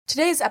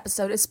Today's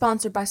episode is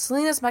sponsored by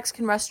Selena's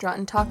Mexican Restaurant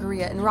and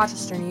Taqueria in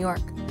Rochester, New York.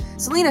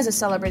 Selena's is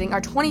celebrating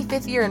our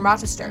 25th year in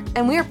Rochester,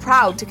 and we are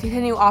proud to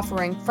continue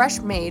offering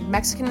fresh-made,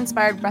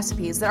 Mexican-inspired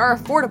recipes that are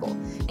affordable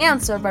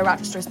and served by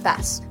Rochester's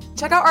best.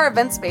 Check out our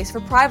event space for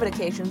private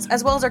occasions,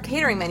 as well as our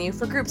catering menu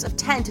for groups of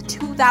 10 to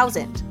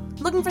 2,000.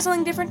 Looking for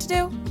something different to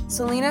do?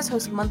 Selena's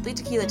hosts monthly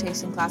tequila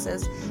tasting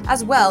classes,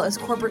 as well as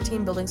corporate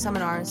team building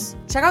seminars.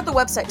 Check out the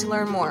website to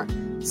learn more,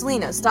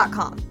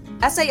 selenas.com.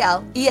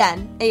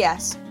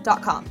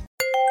 SALENAS.com.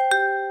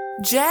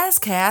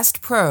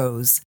 Jazzcast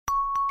Pros.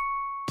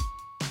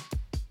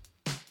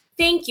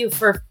 Thank you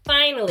for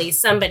finally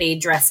somebody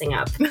dressing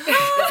up for this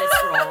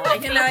role.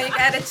 You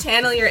gotta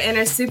channel your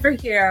inner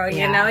superhero,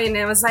 you know? And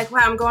it was like,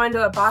 wow, I'm going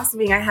to a boss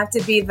meeting. I have to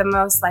be the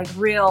most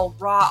real,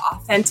 raw,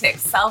 authentic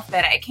self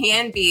that I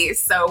can be.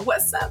 So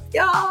what's up,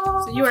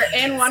 y'all? So you were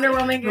in Wonder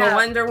Woman. Yeah.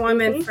 Wonder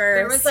Woman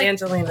There was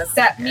Angelina.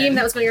 That meme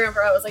that was going around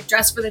for it was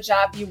dress for the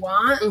job you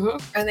want. Mm-hmm.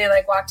 And they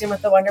walked in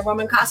with the Wonder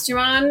Woman costume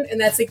on.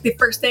 And that's the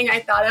first thing I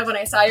thought of when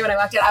I saw you when I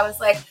walked in. I was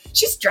like,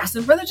 she's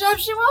dressing for the job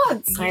she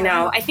wants. I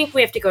know. I think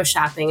we have to go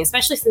shopping,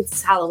 especially since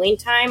it's Halloween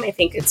time. I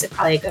think it's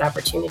probably a good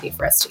opportunity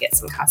for us to get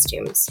some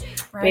costumes.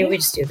 Right? Maybe we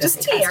just do this.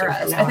 Just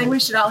tiaras. I think we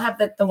should all have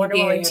the Wonder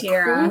Woman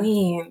tiara.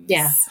 Queens.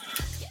 Yeah.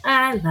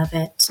 I love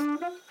it.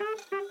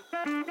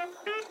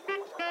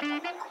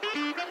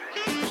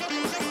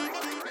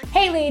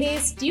 Hey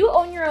ladies, do you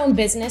own your own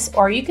business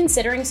or are you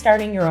considering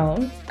starting your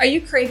own? Are you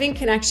craving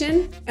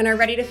connection and are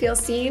ready to feel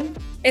seen?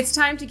 It's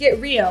time to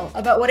get real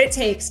about what it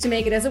takes to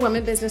make it as a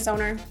woman business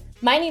owner.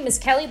 My name is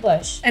Kelly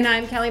Bush. And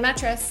I'm Kelly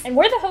Metris. And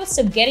we're the hosts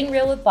of Getting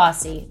Real with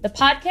Bossy, the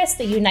podcast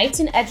that unites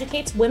and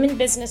educates women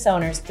business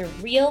owners through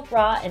real,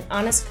 raw, and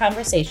honest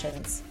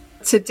conversations.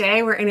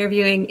 Today, we're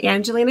interviewing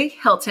Angelina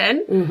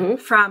Hilton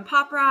from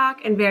Pop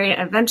Rock and Variant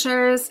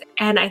Adventures.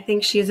 And I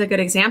think she's a good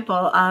example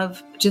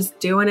of just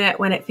doing it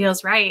when it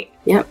feels right.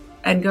 Yep.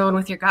 And going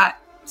with your gut.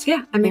 So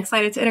yeah, I'm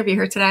excited to interview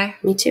her today.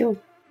 Me too.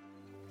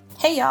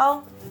 Hey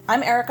y'all,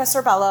 I'm Erica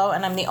Sorbello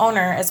and I'm the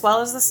owner as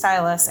well as the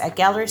stylist at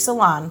Gallery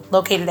Salon,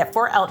 located at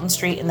 4 Elton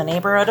Street in the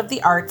neighborhood of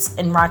the Arts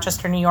in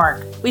Rochester, New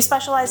York. We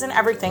specialize in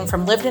everything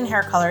from lived-in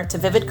hair color to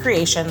vivid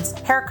creations,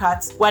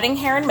 haircuts, wedding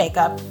hair and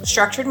makeup,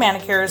 structured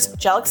manicures,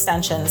 gel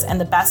extensions,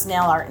 and the best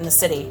nail art in the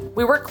city.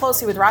 We work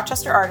closely with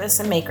Rochester artists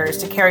and makers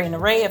to carry an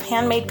array of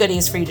handmade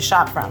goodies for you to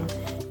shop from.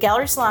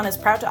 Gallery Salon is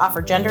proud to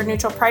offer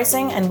gender-neutral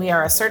pricing, and we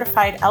are a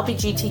certified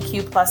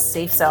LGBTQ+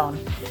 safe zone.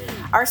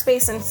 Our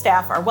space and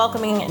staff are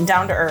welcoming and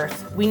down to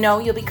earth. We know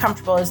you'll be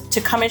comfortable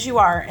to come as you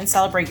are and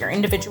celebrate your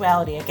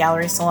individuality at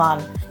Gallery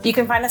Salon. You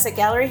can find us at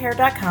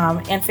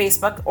galleryhair.com and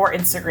Facebook or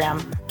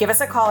Instagram. Give us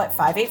a call at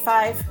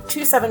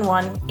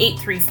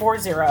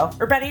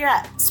 585-271-8340, or better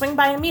yet, swing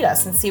by and meet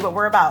us and see what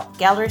we're about.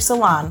 Gallery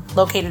Salon,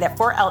 located at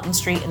 4 Elton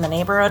Street in the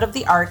neighborhood of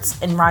the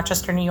Arts in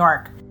Rochester, New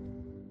York.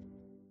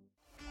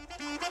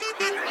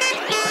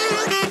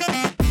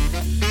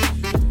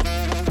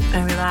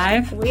 Are we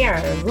live? We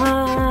are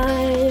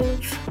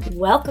live.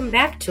 Welcome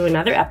back to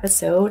another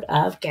episode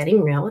of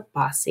Getting Real with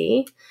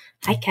Bossy.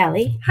 Hi,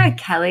 Kelly. Hi,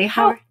 Kelly.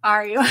 How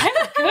are you?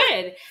 I'm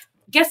good.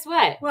 Guess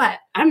what? What?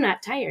 I'm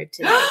not tired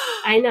today.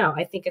 I know.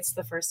 I think it's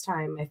the first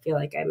time I feel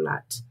like I'm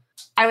not.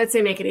 I would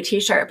say make it a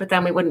t-shirt, but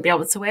then we wouldn't be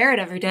able to wear it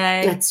every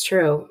day. That's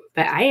true.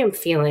 But I am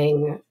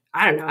feeling,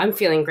 I'm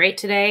feeling great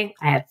today.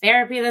 I had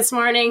therapy this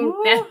morning.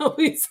 Ooh. That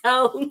always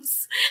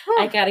helps.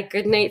 I got a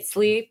good night's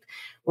sleep.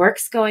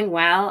 Work's going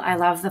well. I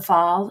love the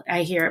fall.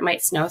 I hear it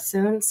might snow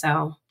soon.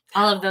 So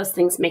all of those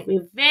things make me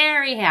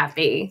very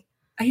happy.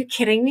 Are you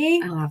kidding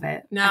me? I love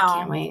it. No. I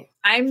can't wait.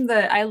 I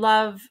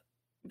love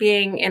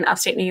being in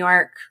upstate New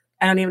York.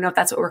 I don't even know if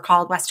that's what we're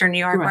called, Western New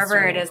York, wherever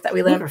it is that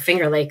we live. Or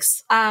Finger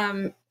Lakes.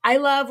 I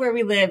love where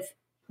we live,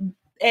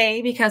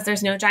 A, because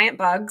there's no giant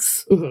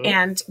bugs,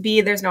 and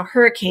B, there's no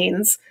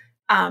hurricanes.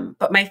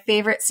 But my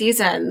favorite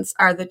seasons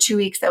are the 2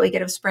 weeks that we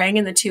get of spring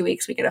and the 2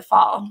 weeks we get of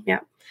fall. Yeah.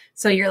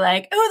 So you're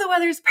like, oh, the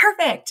weather's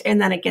perfect. And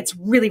then it gets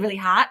really, really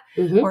hot.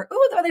 Or,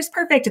 oh, the weather's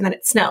perfect. And then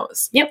it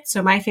snows. Yep.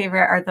 So my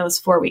favorite are those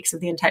 4 weeks of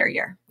the entire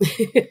year.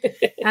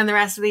 And the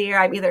rest of the year,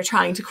 I'm either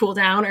trying to cool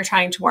down or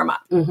trying to warm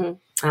up.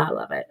 I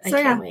love it. I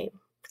can't wait.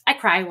 I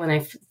cry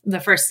when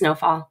the first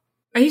snowfall.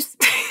 Are you?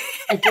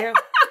 I do.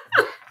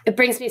 It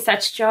brings me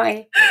such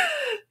joy.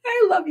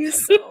 I love you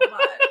so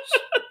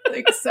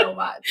much. So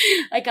much.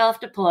 Like I'll have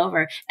to pull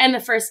over. And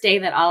the first day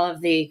that all of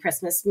the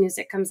Christmas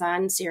music comes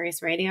on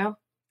Sirius Radio.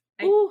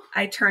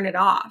 I turn it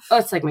off. Oh,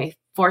 it's like my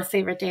 4th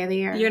favorite day of the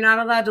year. You're not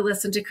allowed to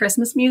listen to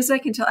Christmas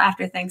music until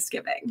after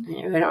Thanksgiving.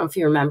 I don't know if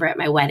you remember at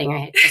my wedding,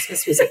 I had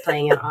Christmas music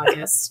playing in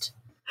August.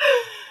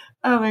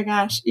 Oh my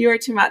gosh. You are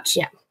too much.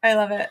 Yeah. I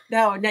love it.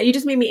 No, you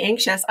just made me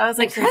anxious. I was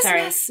like,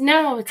 Christmas?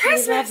 No, it's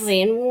really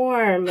lovely and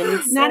warm.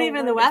 And not so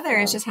even the weather.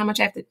 It's just how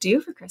much I have to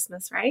do for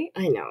Christmas, right?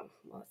 I know.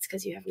 Well, it's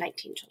because you have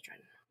 19 children.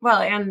 Well,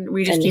 and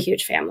we just keep a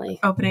huge family.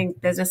 Opening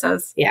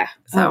businesses. Yeah.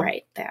 So.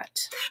 Right.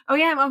 That. Oh,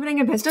 yeah. I'm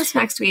opening a business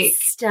next week.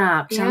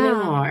 Stop. Tell me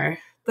more.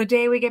 The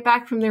day we get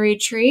back from the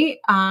retreat,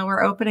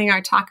 we're opening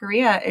our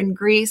taqueria in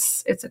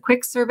Greece. It's a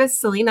quick service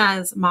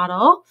Selena's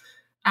model.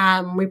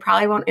 We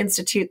probably won't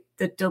institute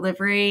the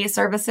delivery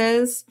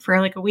services for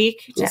like a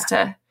week just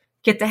to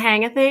get the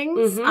hang of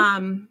things.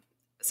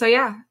 So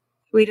yeah,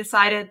 we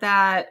decided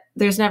that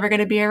there's never going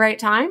to be a right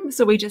time.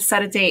 So we just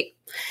set a date.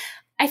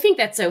 I think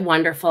that's a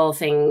wonderful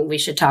thing we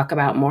should talk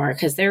about more,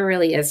 because there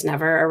really is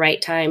never a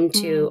right time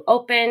to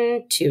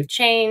open, to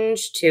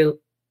change, to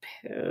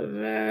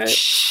pivot.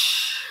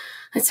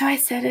 That's why I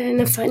said it in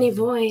a funny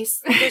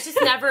voice. There's just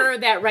never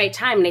that right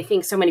time. And I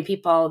think so many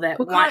people that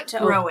want to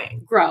grow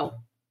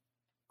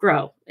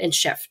and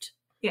shift.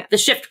 Yeah.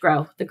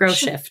 The grow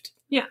shift.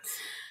 Yes.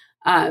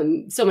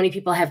 So many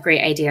people have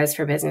great ideas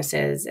for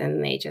businesses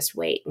and they just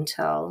wait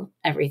until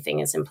everything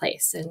is in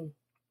place. And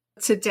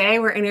today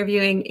we're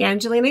interviewing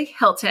Angelina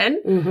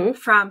Hilton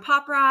from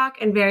Pop Rock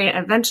and Variant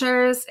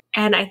Adventures.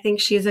 And I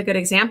think she's a good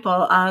example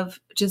of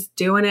just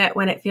doing it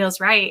when it feels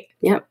right.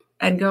 Yep.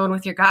 And going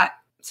with your gut.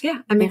 So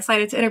yeah, I'm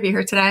excited to interview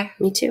her today.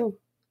 Me too.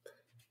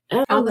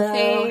 All the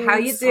things. How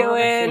you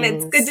doing?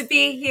 It's good to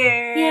be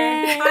here.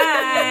 Yay.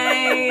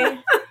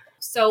 Hi.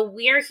 So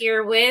we're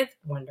here with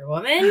Wonder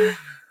Woman.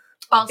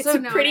 Also,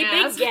 it's a pretty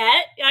big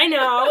get. I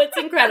know. It's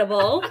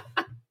incredible.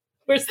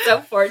 We're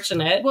so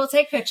fortunate. We'll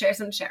take pictures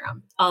and share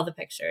them. All the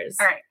pictures.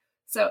 All right.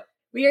 So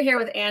we are here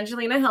with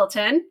Angelina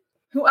Hilton.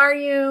 Who are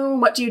you?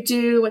 What do you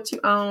do? What do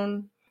you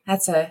own?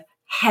 That's a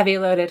heavy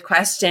loaded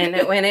question.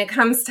 When it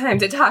comes time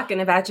to talking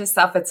about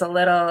yourself, it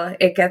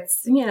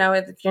gets,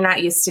 if you're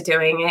not used to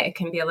doing it, it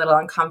can be a little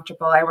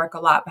uncomfortable. I work a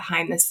lot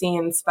behind the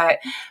scenes, but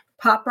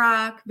Pop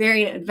Rock,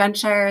 Variant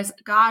Adventures,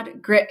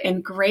 God, Grit,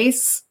 and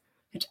Grace,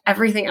 and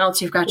everything else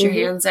you've got your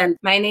hands in.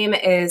 My name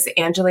is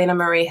Angelina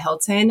Marie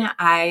Hilton.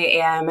 I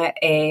am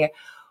a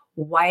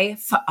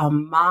wife, a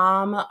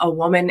mom, a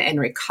woman in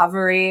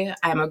recovery.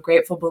 I'm a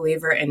grateful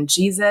believer in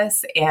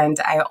Jesus. And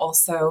I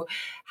also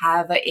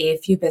have a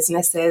few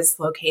businesses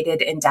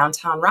located in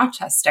downtown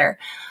Rochester.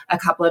 A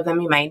couple of them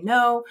you might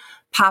know.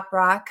 Pop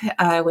Rock,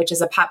 which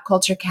is a pop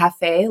culture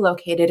cafe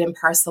located in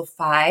Parcel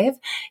 5.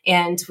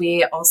 And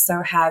we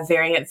also have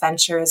Variant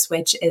Ventures,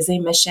 which is a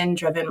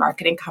mission-driven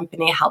marketing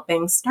company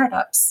helping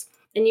startups.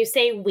 And you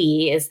say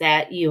we, is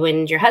that you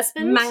and your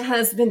husband? My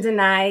husband and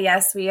I,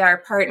 yes, we are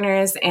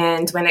partners.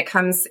 And when it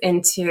comes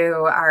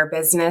into our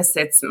business,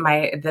 it's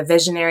the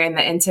visionary and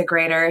the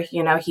integrator. He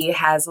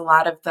has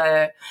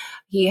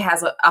he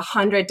has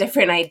 100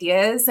 different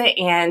ideas,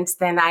 and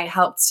then I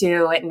help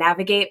to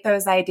navigate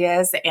those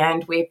ideas,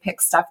 and we pick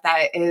stuff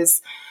that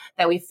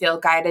we feel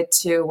guided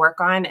to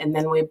work on, and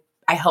then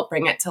I help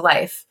bring it to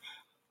life.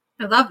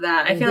 I love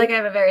that. I feel like I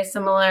have a very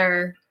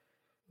similar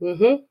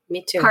Me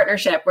too.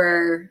 partnership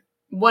where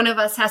one of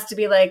us has to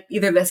be like,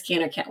 either this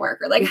can or can't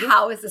work, or like,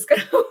 how is this going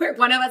to work?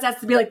 One of us has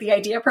to be like the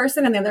idea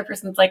person, and the other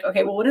person's like,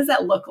 okay, well, what does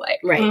that look like?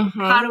 Right.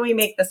 How do we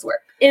make this work?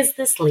 Is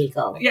this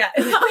legal? Yeah.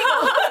 Is it legal?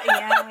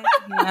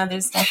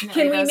 There's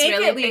definitely Can we those make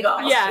really it big legal?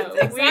 questions.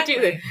 Yeah, exactly.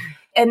 we do.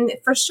 And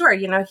for sure,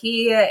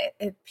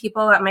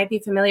 people that might be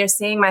familiar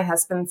seeing my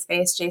husband's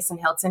face, Jason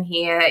Hilton,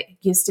 he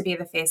used to be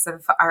the face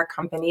of our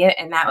company.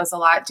 And that was a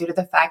lot due to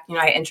the fact,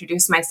 I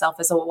introduced myself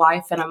as a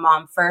wife and a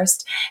mom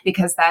first,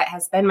 because that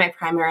has been my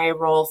primary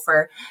role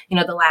for,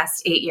 the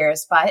last 8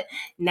 years. But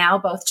now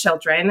both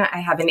children,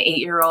 I have an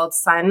 8-year-old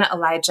son,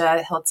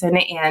 Elijah Hilton,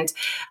 and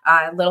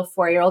a little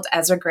 4-year-old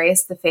Ezra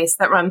Grace, the face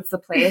that runs the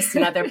place.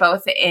 They're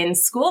both in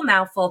school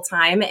now full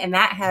time. And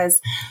that has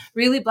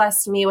really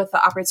blessed me with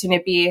the opportunity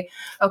to be,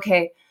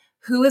 okay,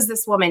 who is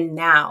this woman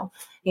now?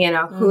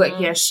 Who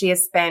she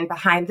has been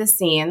behind the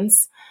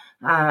scenes.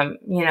 Who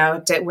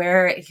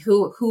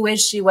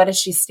is she? What does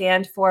she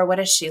stand for? What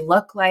does she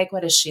look like?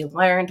 What has she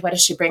learned? What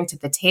does she bring to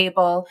the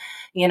table?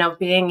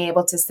 Being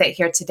able to sit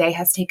here today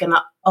has taken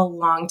a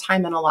long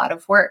time and a lot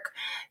of work.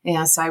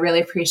 So I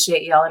really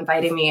appreciate y'all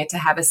inviting me to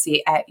have a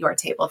seat at your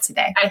table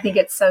today. I think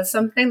it says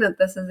something that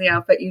this is the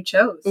outfit you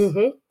chose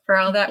for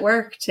all that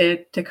work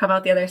to come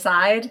out the other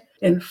side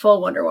in full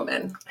Wonder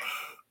Woman.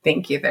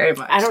 Thank you very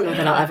much. I don't know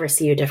that I'll ever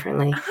see you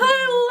differently.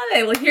 I love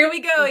it. Well, here we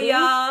go,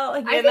 y'all.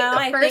 I think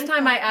the first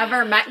time I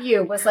ever met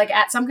you was like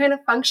at some kind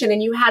of function,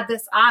 and you had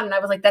this on, and I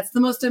was like, that's the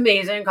most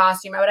amazing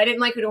costume. But I didn't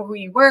know who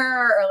you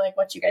were or like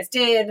what you guys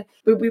did.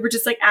 But we were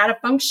just like at a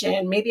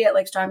function, maybe at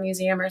like Strong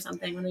Museum or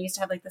something, when they used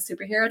to have like the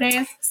superhero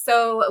days.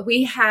 So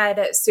we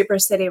had Super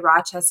City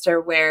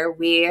Rochester, where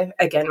we,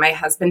 again, my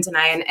husband and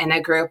I, and a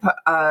group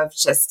of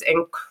just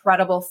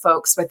incredible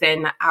folks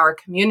within our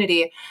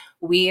community,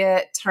 we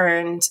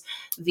turned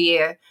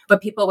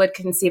what people would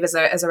conceive as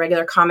a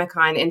regular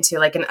Comic-Con into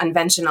like an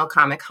unconventional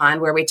Comic-Con,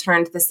 where we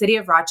turned the city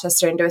of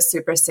Rochester into a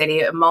super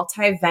city, a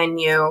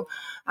multi-venue,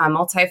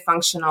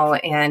 multifunctional,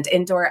 and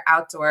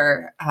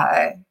indoor-outdoor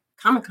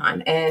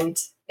Comic-Con. And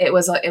it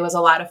was a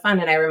lot of fun.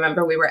 And I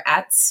remember we were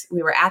at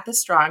the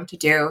Strong to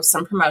do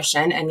some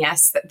promotion. And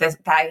yes,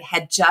 I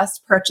had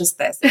just purchased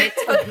this. It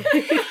took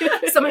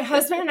So my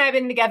husband and I have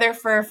been together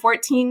for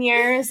 14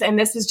 years, and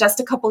this was just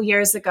a couple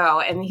years ago.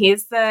 And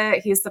he's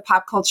the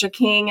pop culture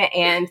king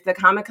and the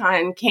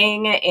Comic-Con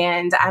king.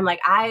 And I'm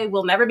like, I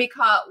will never be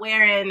caught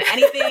wearing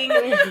anything.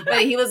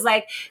 But he was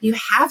like, you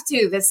have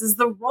to. This is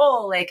the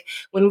role. Like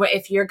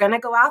if you're gonna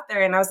go out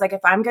there, and I was like,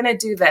 if I'm gonna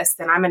do this,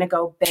 then I'm gonna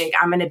go big.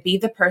 I'm gonna be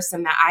the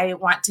person that I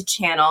want to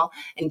channel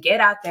and get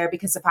out there,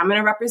 because if I'm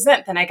gonna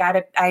represent, then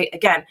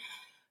again,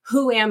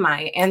 who am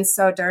I? And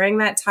so during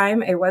that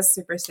time, it was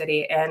Super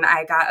City, and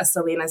I got a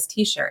Selena's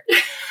t-shirt.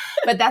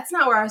 But that's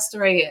not where our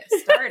story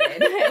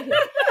started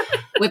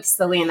with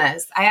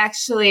Selena's. I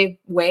actually,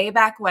 way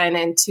back when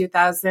in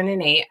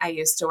 2008, I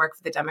used to work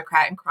for the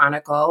Democrat and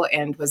Chronicle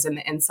and was in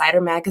the Insider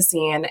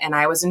magazine, and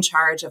I was in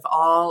charge of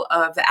all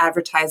of the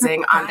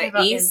advertising on the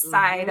east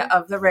side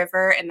of the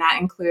river, and that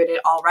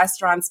included all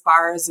restaurants,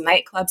 bars,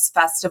 nightclubs,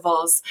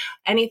 festivals,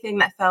 anything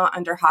that fell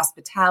under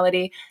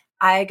hospitality.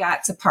 I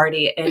got to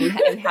party and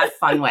have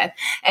fun with.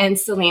 And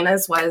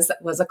Selena's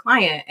was a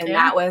client. And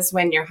that was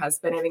when your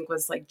husband, I think,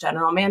 was like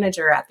general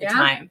manager at the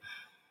time.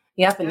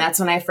 Yep. And that's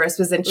when I first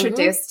was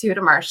introduced to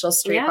Marshall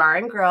Street Bar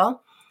and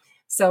Grill.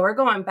 So we're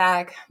going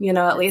back,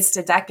 at least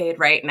a decade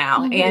right now.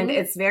 Mm-hmm. And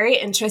it's very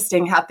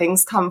interesting how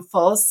things come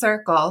full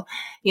circle,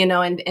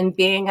 and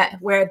being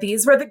where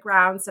these were the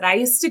grounds that I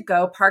used to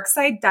go,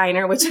 Parkside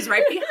Diner, which is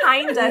right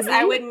behind us.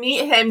 I would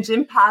meet him,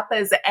 Jim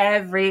Papa's,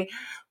 every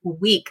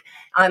week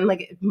on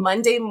like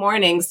Monday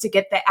mornings to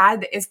get the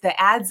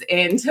ads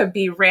in to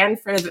be ran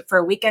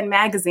for Weekend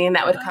Magazine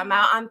that would come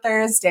out on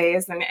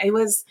Thursdays.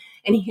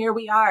 And here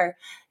we are,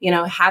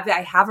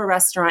 I have a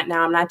restaurant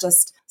now. I'm not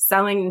just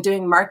selling and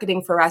doing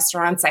marketing for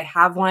restaurants. I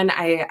have one.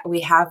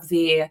 We have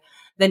the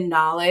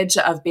knowledge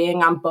of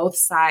being on both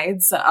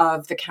sides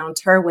of the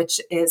counter, which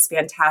is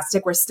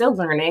fantastic. We're still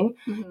learning.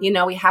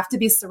 Mm-hmm. We have to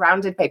be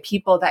surrounded by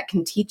people that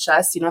can teach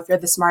us. If you're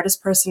the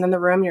smartest person in the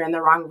room, you're in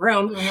the wrong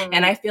room. Mm-hmm.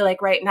 And I feel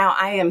like right now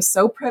I am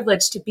so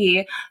privileged to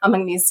be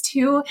among these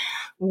two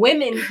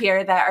women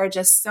here that are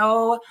just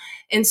so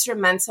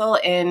instrumental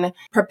in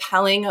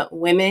propelling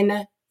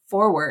women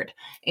forward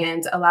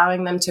and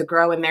allowing them to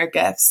grow in their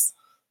gifts.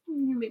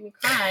 You made me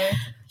cry.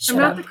 I'm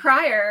not the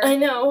crier. I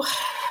know.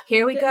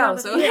 Here we go.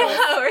 So,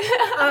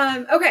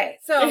 okay.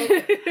 So,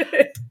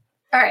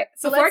 all right.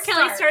 So before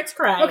Kelly starts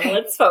crying,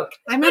 let's focus.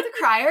 I'm not the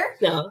crier.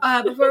 No.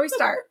 Before we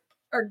start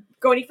or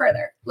go any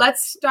further,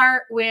 let's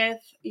start with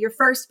your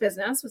first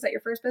business. Was that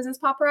your first business,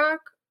 Pop Rock?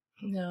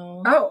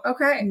 No. Oh,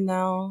 okay.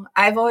 No.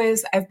 I've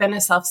been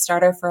a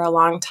self-starter for a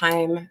long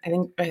time.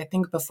 I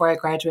think before I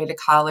graduated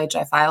college,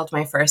 I filed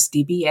my first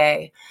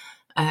DBA.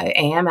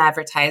 AM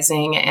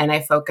advertising, and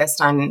I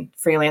focused on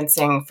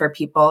freelancing for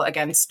people,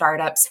 again,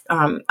 startups,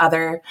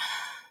 other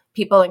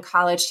people in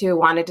college who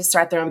wanted to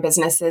start their own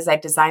businesses. I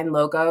designed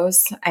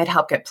logos. I'd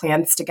help get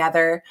plans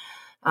together.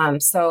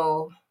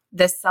 So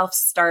this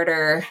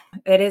self-starter,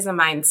 it is a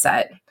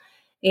mindset.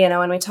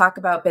 When we talk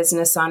about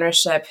business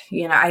ownership,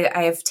 I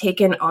have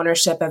taken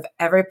ownership of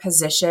every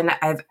position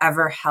I've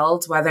ever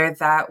held, whether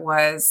that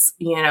was,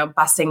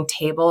 bussing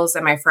tables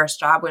at my first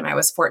job when I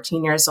was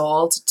 14 years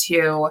old,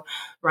 to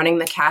running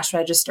the cash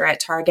register at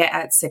Target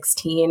at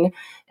 16,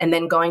 and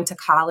then going to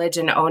college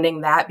and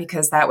owning that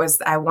because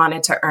I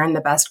wanted to earn the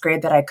best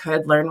grade that I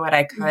could, learn what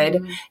I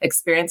could,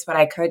 experience what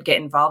I could,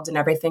 get involved in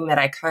everything that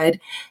I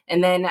could.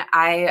 And then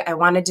I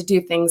wanted to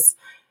do things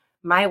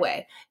my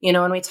way.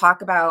 When we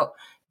talk about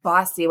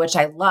bossy, which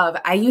I love.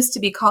 I used to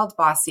be called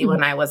bossy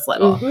when I was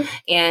little,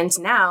 and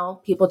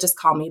now people just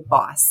call me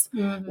boss,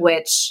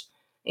 which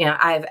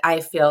I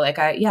feel like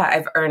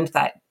I've earned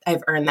that.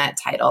 I've earned that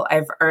title.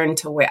 I've earned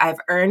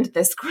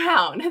this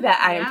crown that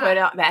I am put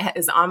out, that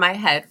is on my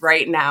head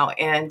right now,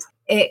 and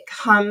it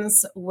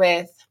comes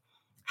with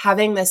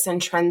having this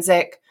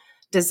intrinsic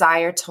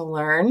desire to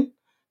learn,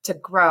 to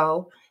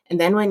grow, and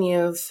then when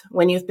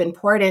you've been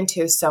poured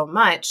into so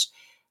much,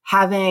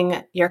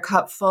 having your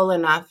cup full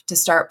enough to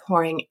start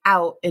pouring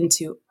out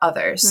into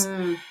others.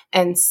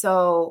 And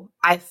so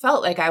I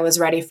felt like I was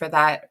ready for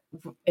that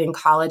in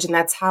college. And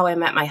that's how I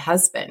met my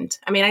husband.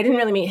 I mean, I didn't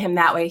really meet him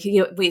that way.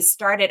 We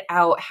started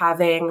out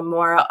having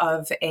more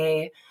of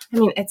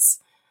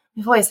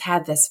we've always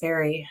had this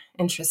very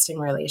interesting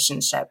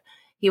relationship.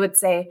 He would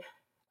say,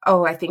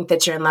 "Oh, I think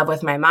that you're in love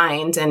with my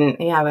mind." And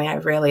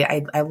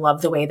I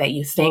love the way that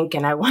you think,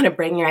 and I want to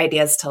bring your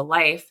ideas to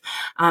life.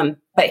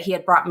 But he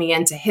had brought me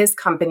into his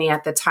company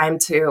at the time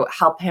to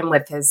help him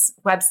with his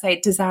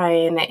website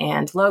design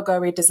and logo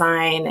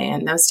redesign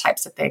and those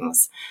types of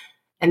things.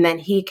 And then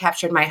he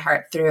captured my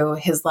heart through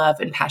his love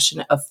and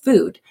passion of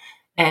food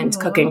and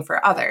cooking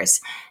for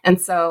others.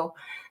 And so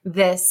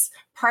this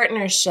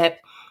partnership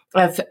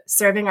of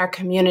serving our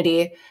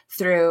community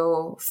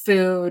through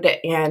food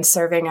and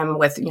serving them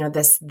with,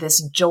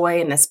 this joy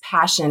and this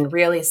passion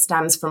really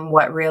stems from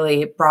what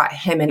really brought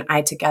him and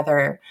I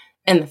together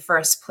in the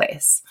first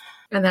place.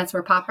 And that's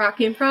where Pop Rock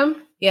came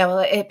from? Yeah, well,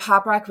 at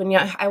Pop Rock,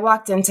 I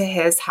walked into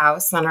his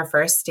house on our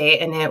first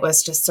date, and it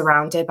was just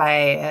surrounded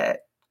by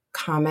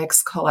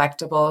comics,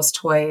 collectibles,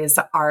 toys,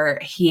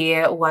 art.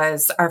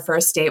 Our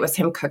first date was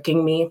him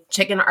cooking me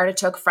chicken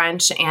artichoke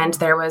French, and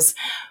there was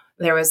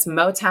there was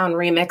Motown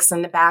Remix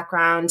in the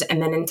background,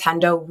 and the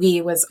Nintendo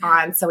Wii was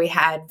on. So we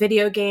had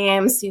video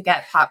games, you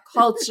get pop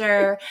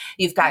culture,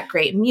 you've got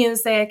great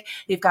music,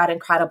 you've got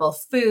incredible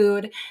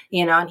food,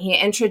 and he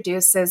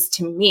introduces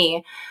to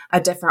me a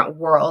different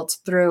world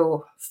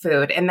through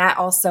food. And that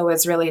also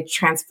was really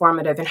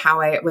transformative in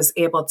how I was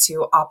able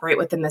to operate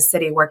within the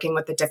city, working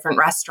with the different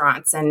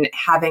restaurants and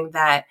having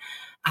that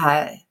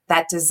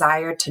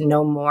desire to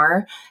know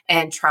more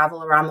and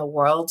travel around the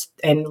world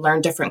and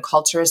learn different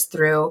cultures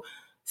through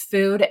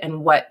food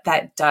and what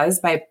that does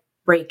by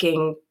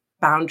breaking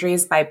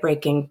boundaries, by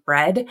breaking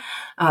bread.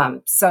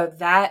 So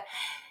that,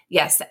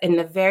 yes, in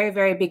the very,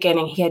 very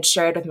beginning, he had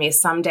shared with me,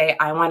 someday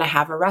I want to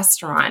have a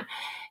restaurant.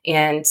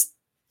 And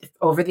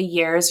over the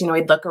years,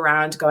 we'd look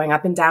around going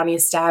up and down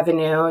East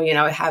Avenue,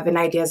 having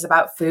ideas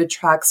about food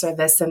trucks or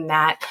this and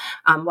that,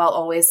 while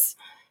always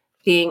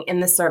being in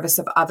the service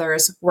of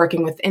others,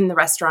 working within the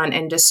restaurant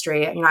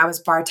industry. I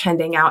was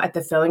bartending out at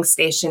the filling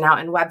station out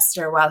in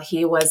Webster while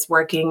he was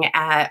working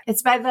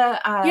it's by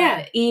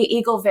the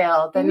Eagle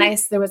Vale, the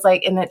nice, there was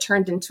and it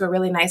turned into a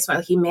really nice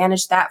one. He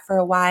managed that for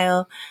a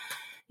while,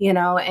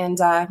 and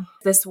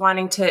this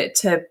wanting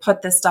to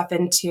put this stuff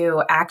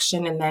into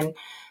action, and then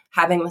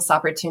having this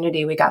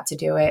opportunity, we got to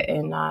do it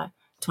in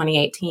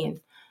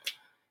 2018.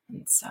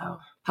 And so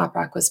Pop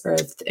Rock was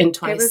birthed in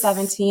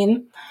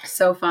 2017.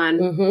 So fun.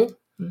 Mm-hmm.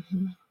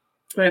 Mm-hmm.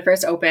 When it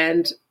first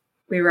opened,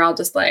 we were all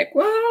just like,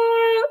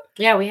 what?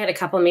 Yeah, we had a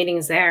couple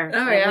meetings there.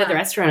 Oh, yeah. With the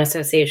Restaurant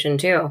Association,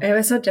 too. It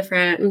was so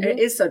different. Mm-hmm. It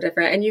is so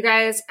different. And you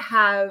guys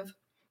have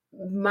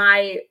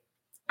my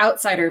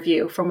outsider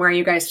view from where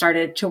you guys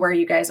started to where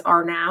you guys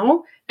are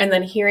now. And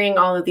then hearing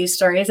all of these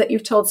stories that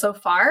you've told so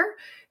far,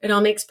 it all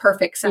makes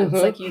perfect sense.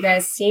 Mm-hmm. You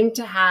guys seem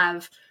to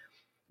have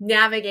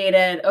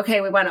navigated,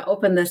 okay, we want to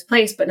open this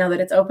place, but now that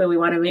it's open, we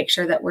want to make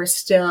sure that we're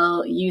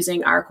still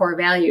using our core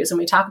values. And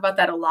we talk about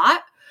that a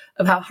lot,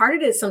 of how hard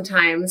it is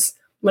sometimes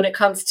when it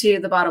comes to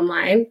the bottom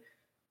line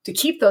to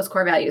keep those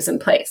core values in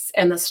place,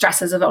 and the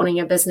stresses of owning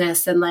a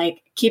business and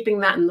keeping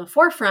that in the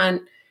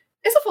forefront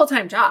is a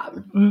full-time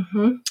job.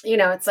 Mm-hmm.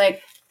 It's a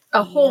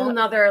whole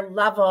nother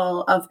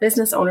level of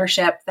business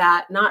ownership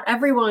that not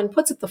everyone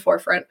puts at the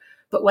forefront,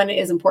 but when it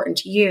is important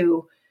to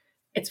you,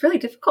 it's really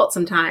difficult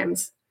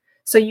sometimes.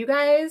 So you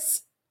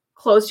guys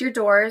closed your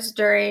doors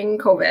during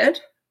COVID.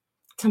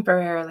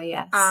 Temporarily,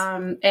 yes.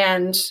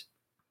 And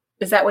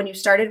is that when you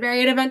started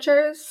Varied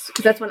Adventures?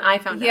 Because that's when I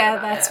found out. Yeah,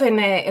 that's when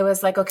it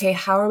was like, okay,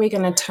 how are we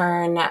going to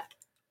turn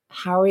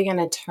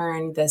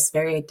this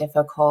very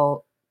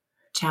difficult,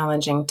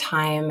 challenging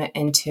time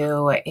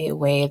into a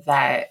way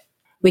that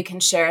we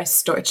can share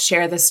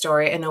the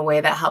story in a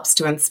way that helps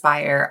to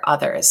inspire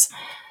others.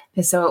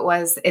 And so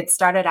it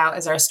started out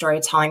as our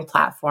storytelling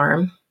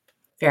platform,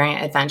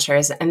 Variant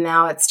Adventures, and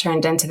now it's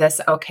turned into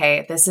this,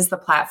 okay, this is the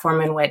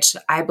platform in which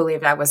I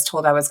believed I was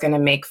told I was going to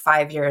make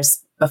 5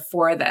 years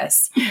before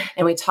this.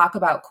 And we talk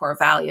about core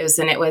values.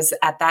 And it was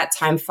at that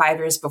time, 5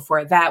 years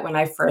before that, when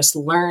I first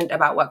learned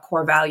about what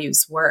core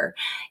values were.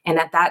 And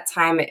at that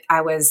time,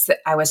 I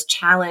was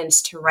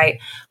challenged to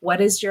write, what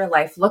does your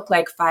life look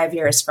like 5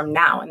 years from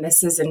now? And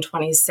this is in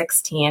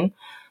 2016.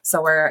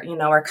 So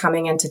we're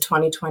coming into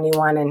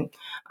 2021 and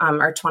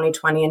or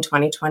 2020 and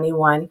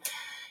 2021.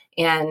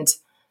 And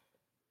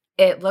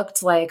it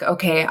looked like,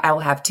 okay, I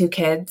will have 2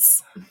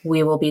 kids.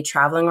 We will be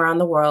traveling around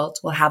the world.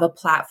 We'll have a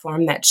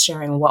platform that's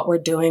sharing what we're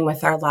doing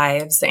with our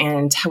lives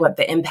and what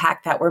the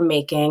impact that we're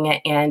making.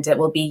 And it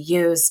will be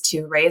used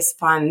to raise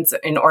funds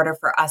in order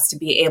for us to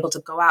be able to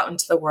go out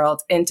into the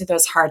world, into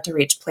those hard to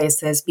reach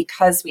places,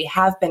 because we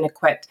have been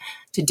equipped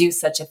to do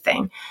such a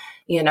thing.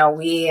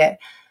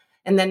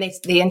 And then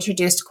they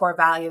introduced core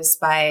values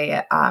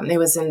by, it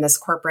was in this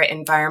corporate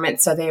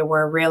environment. So they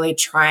were really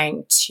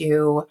trying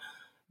to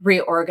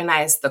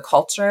reorganize the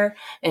culture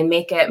and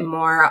make it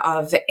more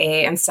of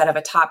instead of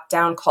a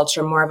top-down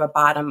culture, more of a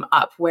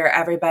bottom-up, where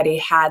everybody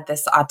had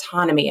this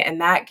autonomy.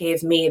 And that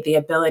gave me the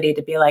ability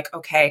to be like,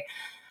 okay,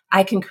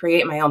 I can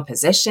create my own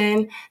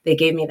position. They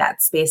gave me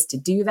that space to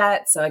do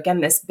that. So again,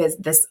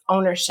 this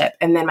ownership.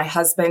 And then my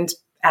husband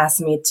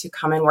asked me to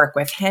come and work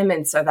with him.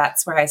 And so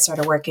that's where I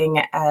started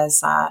working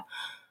as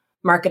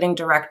marketing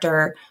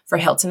director for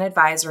Hilton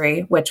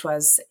Advisory, which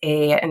was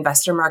a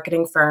investor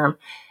marketing firm.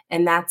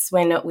 And that's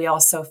when we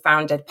also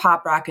founded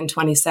Pop Rock in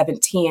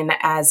 2017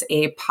 as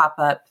a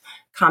pop-up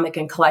comic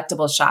and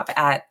collectible shop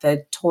at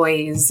the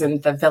Toys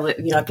and the Village,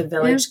 at the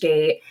Village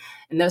Gate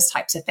and those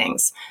types of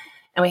things.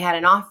 And we had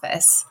an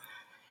office.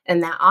 In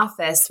that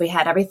office, we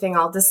had everything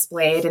all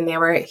displayed, and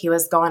he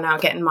was going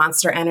out getting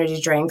Monster Energy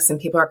drinks, and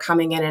people are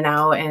coming in and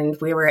out. And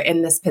we were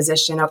in this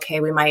position. Okay,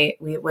 what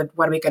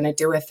are we going to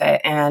do with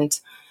it? And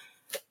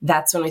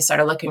that's when we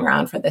started looking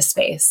around for this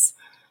space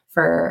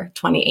for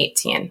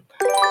 2018.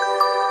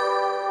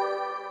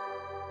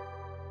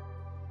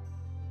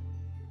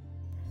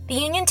 The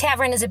Union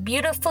Tavern is a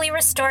beautifully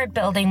restored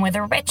building with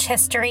a rich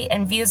history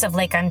and views of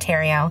Lake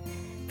Ontario.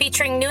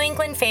 Featuring New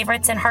England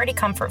favorites and hearty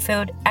comfort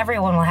food,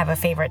 everyone will have a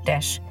favorite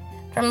dish.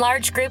 From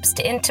large groups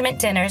to intimate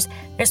dinners,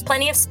 there's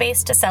plenty of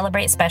space to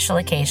celebrate special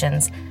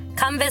occasions.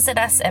 Come visit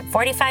us at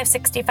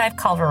 4565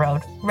 Culver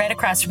Road, right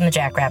across from the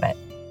Jackrabbit.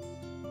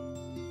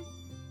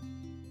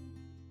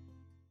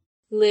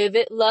 Live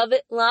it, love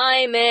it,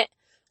 lime it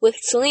with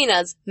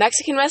Selena's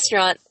Mexican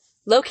restaurant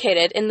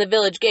located in the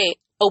Village Gate,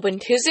 open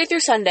Tuesday through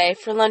Sunday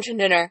for lunch and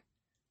dinner.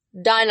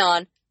 Dine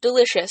on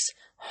delicious,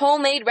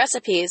 homemade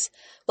recipes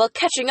while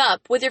catching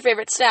up with your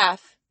favorite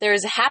staff. There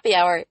is a happy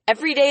hour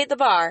every day at the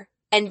bar.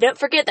 And don't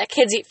forget that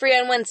kids eat free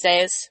on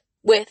Wednesdays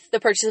with the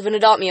purchase of an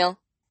adult meal.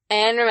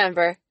 And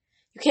remember,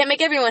 you can't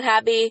make everyone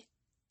happy.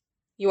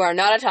 You are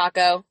not a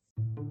taco.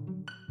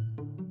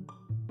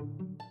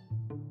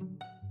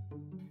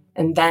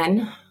 And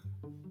then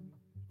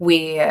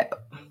I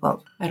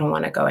don't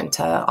want to go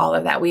into all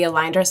of that. We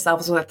aligned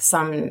ourselves with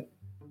some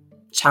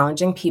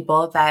challenging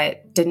people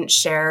that didn't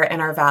share in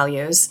our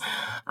values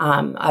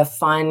of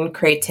fun,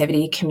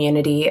 creativity,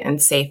 community,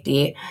 and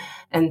safety.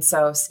 And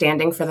so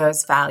standing for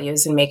those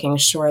values and making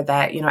sure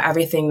that,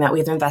 everything that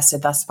we've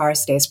invested thus far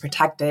stays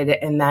protected,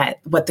 and that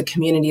what the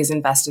community has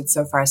invested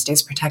so far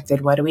stays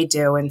protected. What do we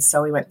do? And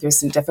so we went through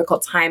some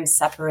difficult times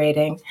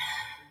separating.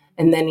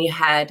 And then we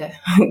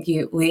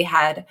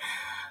had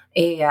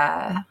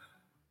a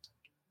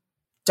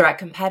direct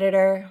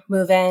competitor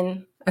move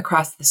in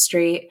across the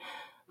street,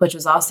 which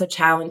was also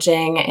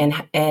challenging,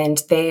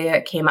 and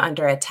they came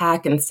under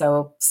attack. And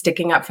so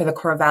sticking up for the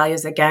core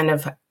values again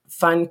of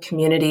fun,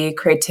 community,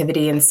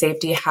 creativity, and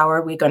safety. How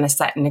are we going to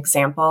set an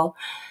example?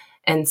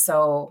 And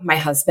so my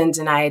husband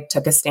and I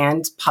took a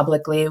stand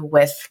publicly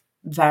with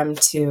them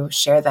to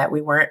share that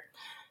we weren't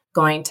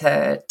going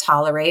to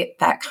tolerate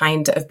that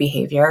kind of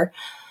behavior.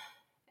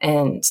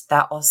 And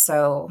that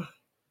also,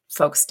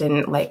 folks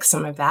didn't like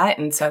some of that.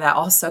 And so that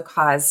also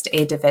caused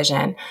a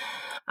division.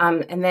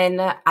 And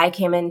then I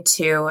came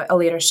into a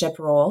leadership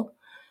role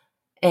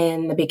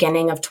in the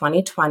beginning of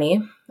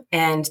 2020.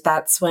 And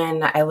that's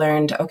when I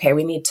learned, okay,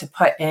 we need to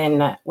put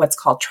in what's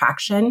called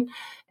traction.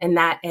 And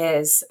that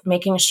is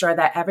making sure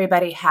that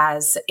everybody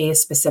has a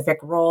specific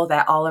role,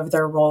 that all of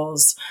their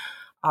roles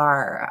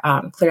are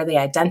clearly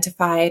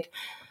identified,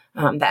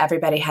 that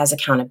everybody has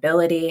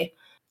accountability.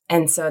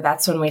 And so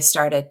that's when we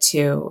started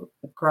to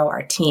grow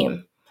our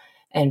team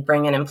and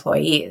bring in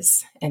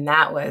employees. And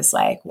that was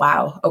like,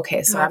 wow,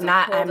 okay, so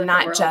we're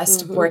not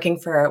just working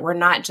for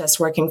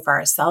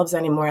ourselves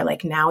anymore.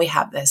 Like now we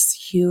have this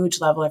huge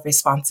level of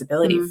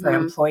responsibility for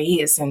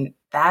employees, and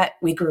that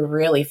we grew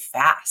really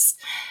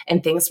fast.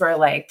 And things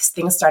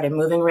started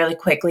moving really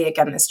quickly.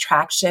 Again, this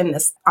traction,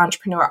 this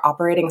entrepreneur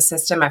operating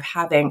system of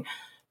having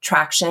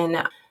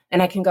traction.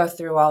 And I can go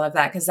through all of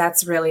that because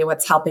that's really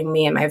what's helping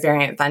me in my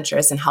variant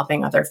ventures and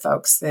helping other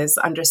folks is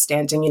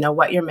understanding,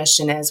 what your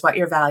mission is, what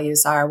your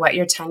values are, what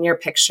your 10-year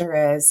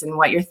picture is, and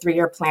what your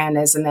 3-year plan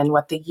is, and then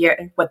what the year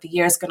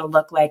is going to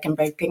look like, and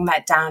breaking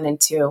that down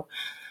into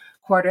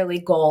quarterly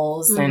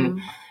goals and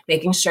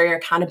making sure your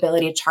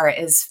accountability chart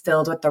is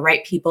filled with the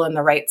right people in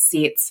the right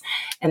seats,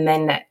 and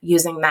then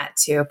using that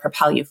to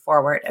propel you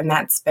forward. And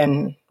that's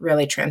been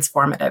really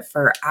transformative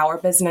for our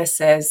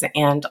businesses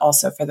and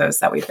also for those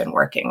that we've been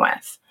working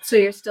with. So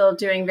you're still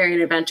doing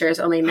Variant Adventures,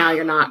 only now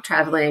you're not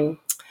traveling.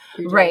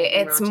 Right.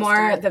 It's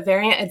more the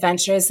Variant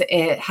Adventures.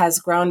 It has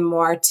grown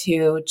more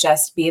to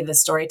just be the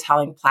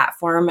storytelling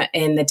platform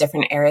in the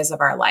different areas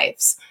of our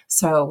lives.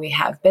 So we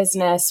have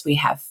business, we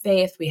have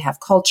faith, we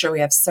have culture, we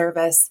have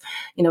service.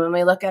 When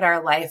we look at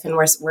our life and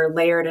we're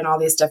layered in all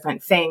these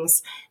different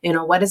things,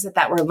 what is it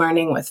that we're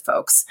learning with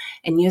folks,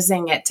 and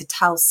using it to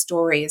tell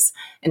stories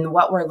and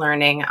what we're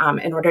learning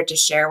in order to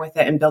share with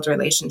it and build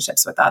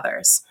relationships with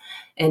others.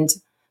 And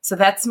so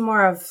that's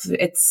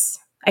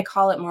I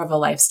call it more of a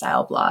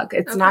lifestyle blog.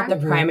 It's not the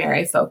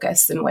primary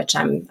focus in which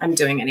I'm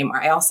doing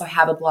anymore. I also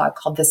have a blog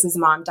called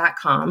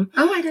thisismom.com.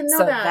 Oh, I didn't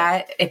know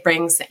that. So it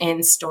brings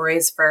in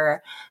stories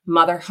for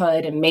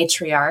motherhood and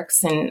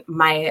matriarchs. And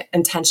my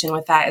intention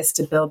with that is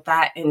to build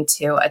that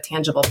into a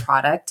tangible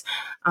product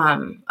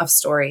of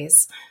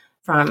stories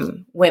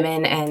from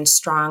women and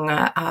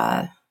strong,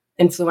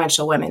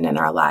 influential women in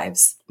our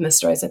lives and the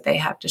stories that they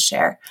have to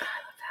share.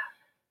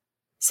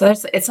 So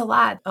it's a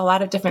lot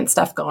of different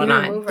stuff going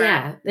on.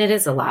 Yeah, it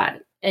is a lot.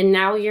 And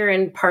now you're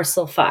in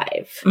Parcel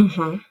 5,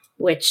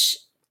 which,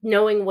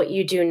 knowing what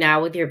you do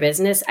now with your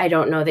business, I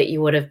don't know that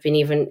you would have been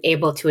even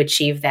able to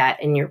achieve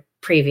that in your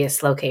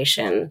previous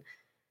location.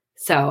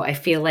 So I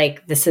feel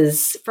like this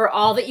is, for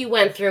all that you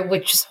went through,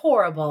 which is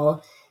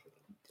horrible,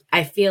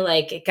 I feel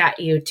like it got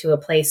you to a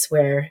place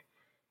where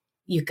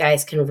you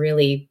guys can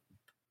really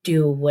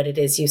do what it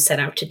is you set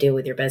out to do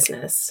with your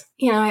business.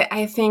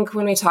 I think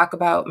when we talk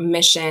about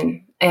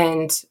mission,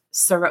 and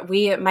so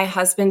my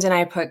husband and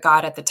I put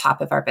God at the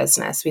top of our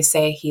business. We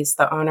say he's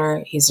the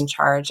owner, he's in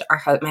charge.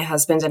 My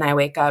husband and I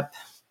wake up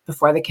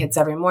before the kids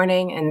every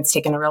morning, and it's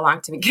taken a real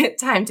long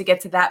time to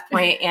get to that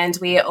point. And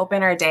we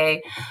open our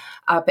day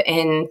up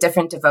in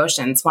different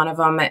devotions. One of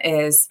them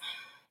is,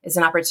 is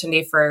an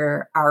opportunity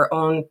for our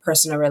own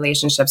personal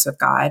relationships with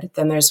God.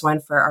 Then there's one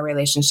for our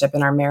relationship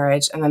in our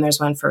marriage. And then there's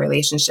one for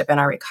relationship in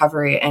our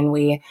recovery. And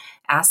we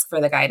ask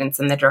for the guidance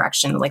and the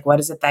direction. Like,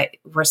 what is it that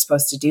we're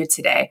supposed to do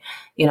today?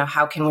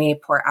 How can we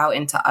pour out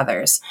into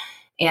others?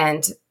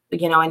 And,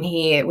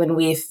 and when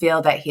we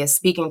feel that he is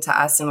speaking to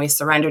us and we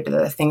surrender to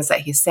the things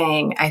that he's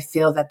saying, I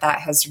feel that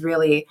has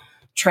really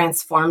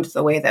transformed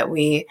the way that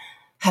we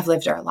have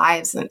lived our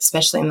lives, and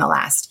especially in the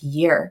last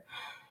year.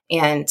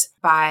 And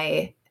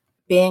by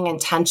being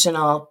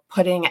intentional,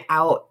 putting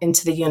out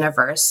into the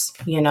universe,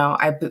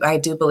 I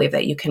do believe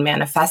that you can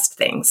manifest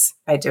things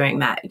by doing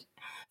that.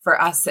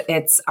 For us,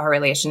 it's our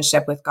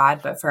relationship with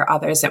God, but for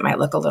others, it might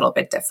look a little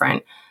bit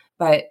different.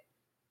 But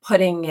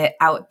putting it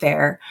out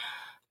there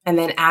and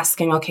then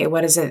asking, okay,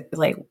 what is it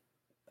like?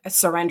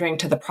 Surrendering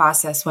to the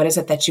process. What is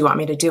it that you want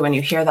me to do? When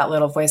you hear that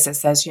little voice that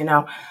says,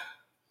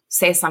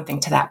 say something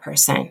to that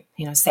person,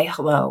 say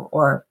hello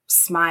or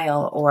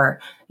smile or,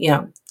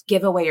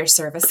 give away your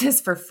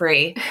services for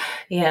free,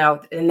 and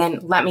then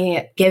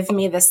give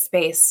me the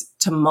space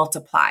to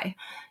multiply.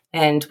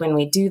 And when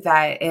we do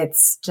that,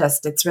 it's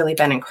really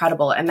been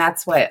incredible. And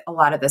that's what a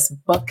lot of this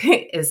book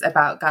is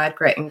about, God,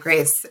 Grit, and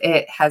Grace.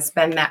 It has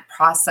been that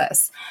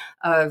process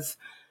of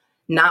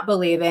not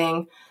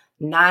believing,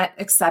 not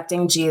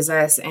accepting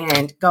Jesus,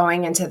 and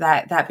going into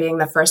that being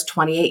the first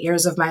 28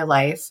 years of my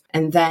life,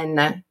 and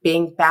then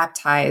being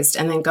baptized,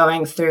 and then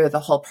going through the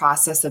whole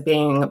process of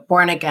being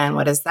born again.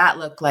 What does that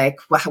look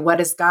like?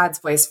 What is God's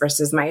voice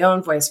versus my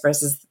own voice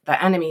versus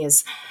the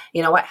enemy's?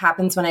 What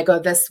happens when I go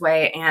this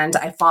way and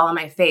I fall on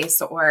my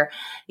face, or,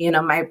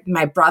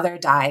 my brother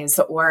dies,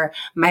 or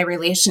my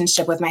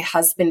relationship with my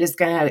husband is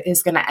going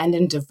to end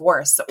in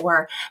divorce,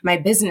 or my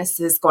business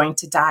is going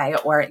to die,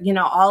 or,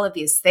 all of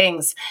these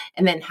things.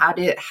 And then how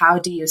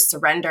do you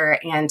surrender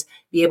and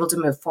be able to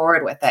move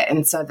forward with it?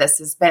 And so this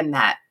has been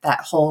that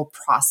whole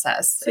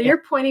process. So you're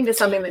pointing to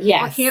something that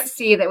people can't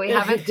see that we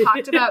haven't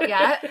talked about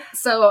yet.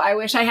 So I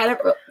wish I had it.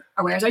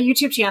 Where's our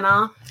YouTube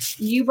channel?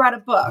 You brought a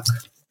book,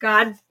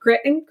 God,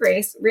 Grit, and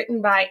Grace,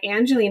 written by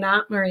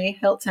Angelina Marie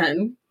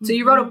Hilton. So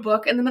you wrote a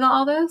book in the middle of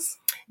all this?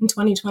 In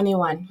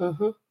 2021.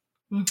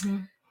 Mm-hmm. Mm-hmm.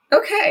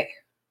 Okay.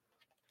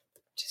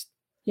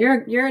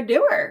 You're a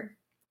doer.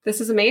 This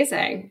is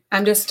amazing.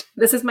 this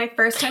is my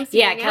first time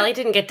seeing it. Kelly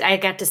I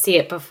got to see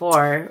it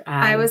before.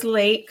 I was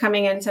late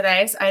coming in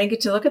today, so I didn't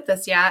get to look at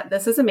this yet.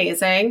 This is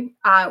amazing.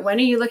 When are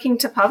you looking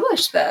to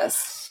publish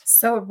this?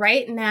 So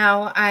right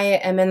now I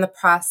am in the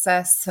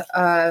process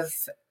of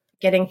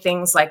getting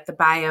things like the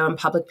bio and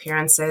public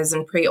appearances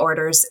and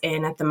pre-orders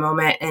in at the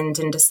moment. And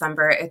in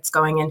December, it's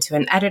going into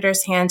an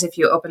editor's hand. If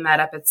you open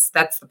that up, that's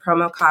the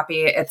promo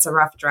copy. It's a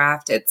rough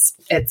draft. It's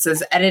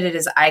as edited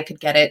as I could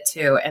get it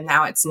to. And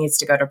now it needs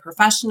to go to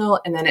professional,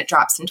 and then it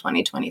drops in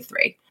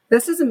 2023.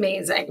 This is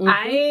amazing. Mm-hmm.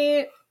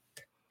 I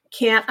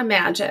can't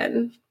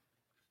imagine,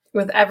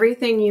 with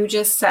everything you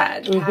just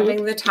said,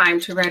 having the time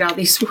to write all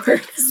these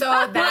words. So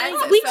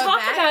we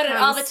talk about it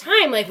all the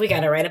time. Like, we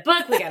got to write a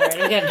book. We got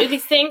to do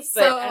these things.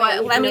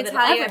 But let me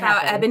tell you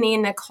about Ebony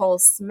Nicole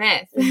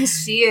Smith.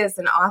 She is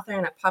an author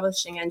and a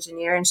publishing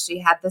engineer, and she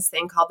had this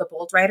thing called the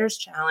Bold Writers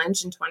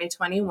Challenge in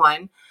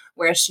 2021,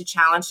 where she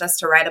challenged us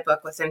to write a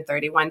book within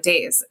 31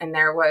 days. And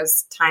there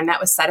was time that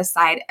was set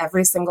aside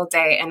every single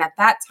day. And at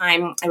that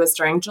time, it was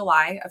during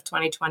July of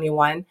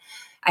 2021.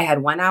 I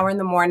had 1 hour in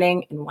the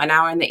morning and 1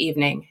 hour in the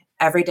evening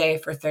every day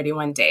for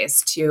 31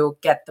 days to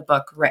get the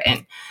book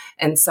written.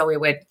 And so we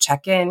would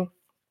check in,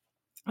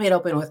 we'd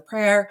open with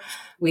prayer,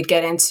 we'd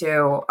get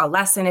into a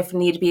lesson if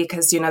need be,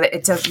 because, you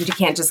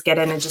can't just get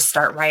in and just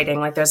start writing.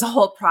 Like, there's a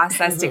whole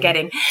process to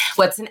getting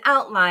what's an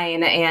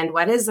outline and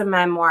what is a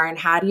memoir and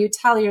how do you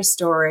tell your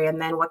story,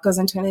 and then what goes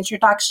into an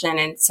introduction.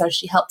 And so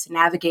she helped to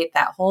navigate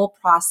that whole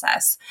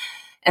process.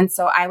 And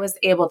so I was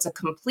able to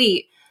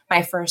complete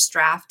my first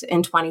draft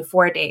in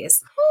 24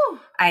 days. Whew.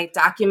 I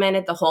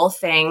documented the whole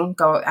thing.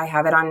 I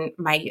have it on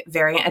my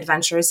Variant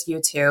Adventures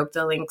YouTube.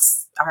 The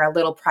links are a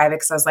little private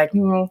because I was like,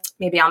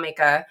 maybe I'll make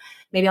a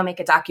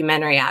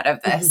documentary out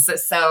of this. Mm-hmm.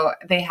 So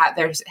they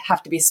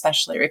have to be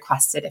specially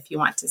requested if you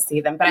want to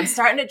see them. But I'm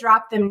starting to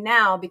drop them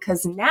now,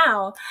 because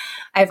now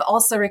I've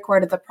also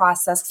recorded the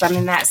process, because I'm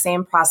in that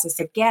same process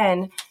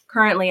again,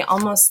 currently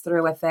almost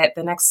through with it.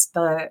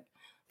 The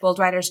Bold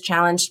Writers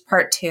Challenge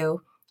Part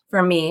 2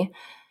 for me.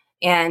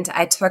 And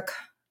I took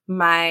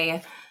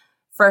my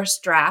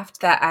first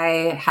draft that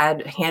I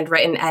had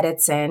handwritten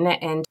edits in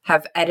and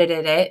have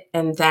edited it,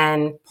 and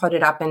then put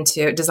it up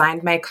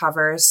designed my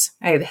covers.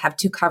 I have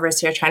 2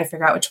 covers here, trying to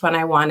figure out which one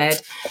I wanted.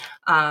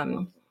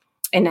 And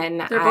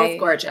then they're both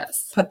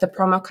gorgeous. Put the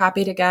promo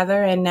copy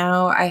together, and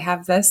now I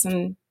have this,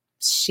 and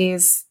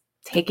she's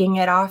taking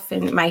it off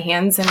in my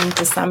hands in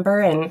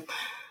December, and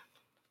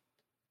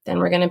then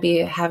we're going to be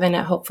having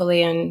it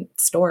hopefully in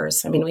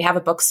stores. I mean, we have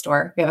a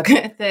bookstore. We have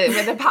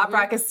the Pop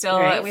Rock is still,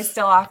 right. We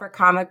still offer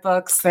comic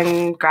books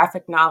and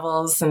graphic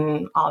novels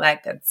and all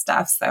that good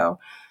stuff. So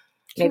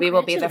maybe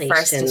we'll be the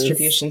first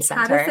distribution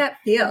center. How does that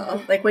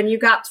feel? Like, when you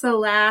got to the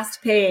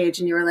last page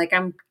and you were like,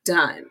 I'm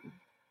done.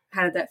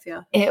 How did that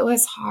feel? It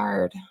was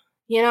hard.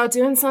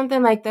 Doing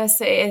something like this,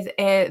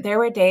 there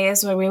were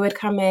days when we would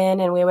come in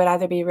and we would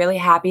either be really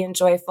happy and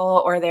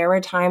joyful, or there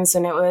were times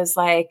when it was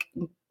like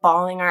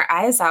bawling our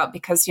eyes out,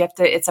 because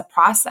it's a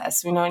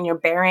process, and you're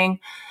bearing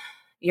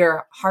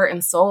your heart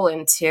and soul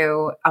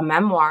into a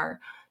memoir,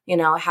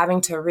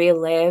 having to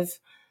relive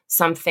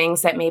some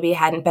things that maybe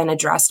hadn't been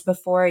addressed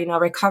before.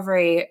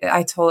 Recovery,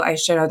 I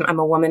shared I'm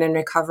a woman in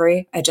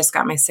recovery. I just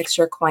got my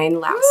 6-year coin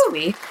last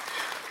week.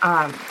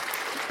 And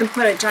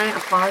put a giant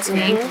applause.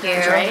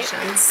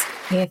 Congratulations.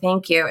 Yeah,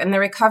 thank you. And the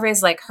recovery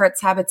is like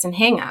hurts, habits, and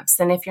hangups.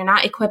 And if you're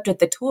not equipped with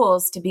the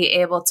tools to be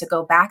able to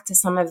go back to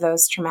some of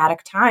those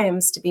traumatic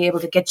times, to be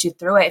able to get you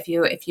through it,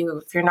 if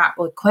you're not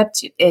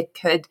equipped, it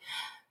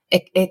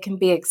can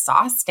be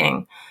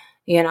exhausting.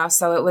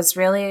 So it was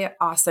really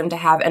awesome to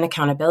have an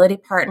accountability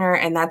partner.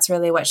 And that's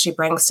really what she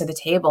brings to the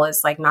table,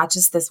 is like not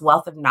just this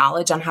wealth of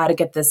knowledge on how to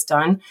get this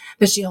done,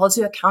 but she holds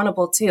you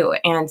accountable too.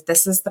 And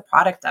this is the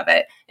product of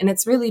it. And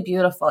it's really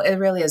beautiful. It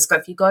really is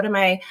good. If you go to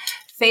my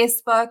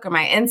Facebook or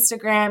my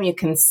Instagram, you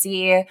can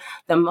see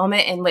the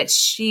moment in which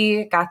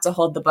she got to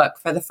hold the book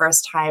for the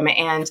first time,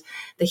 and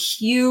the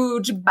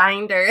huge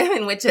binder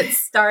in which it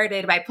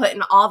started by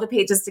putting all the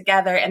pages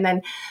together and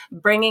then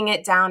bringing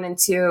it down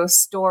into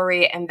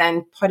story and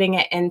then putting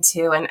it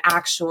into an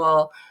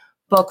actual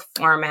book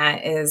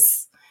format.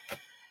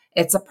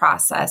 It's a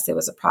process. It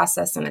was a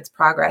process, and it's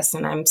progress.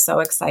 And I'm so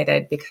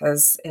excited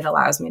because it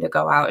allows me to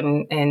go out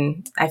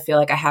and I feel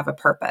like I have a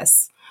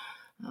purpose.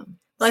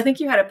 Well, I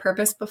think you had a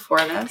purpose before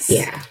this.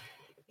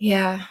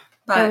 Yeah.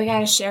 But we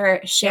got to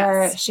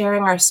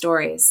sharing our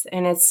stories.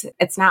 And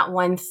it's not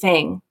one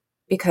thing,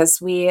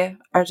 because we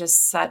are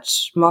just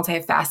such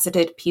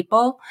multifaceted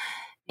people,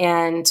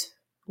 and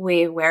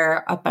we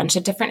wear a bunch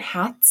of different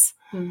hats.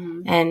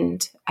 Mm-hmm.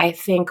 And I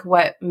think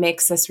what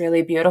makes us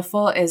really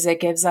beautiful is it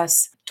gives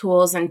us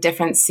tools in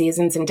different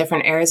seasons and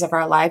different areas of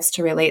our lives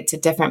to relate to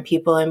different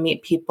people and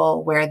meet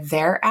people where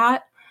they're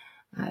at.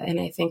 And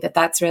I think that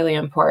that's really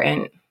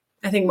important.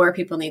 I think more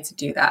people need to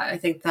do that. I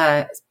think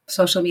that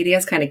social media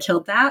has kind of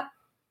killed that.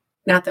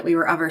 Not that we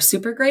were ever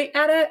super great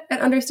at it, at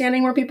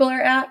understanding where people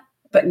are at,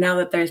 but now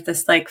that there's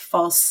this like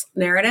false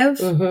narrative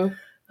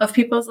of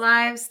people's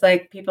lives,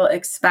 like people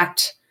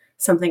expect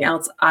something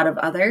else out of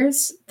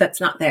others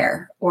that's not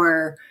there,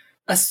 or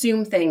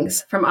assume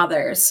things from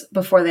others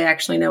before they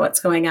actually know what's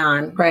going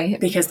on. Right.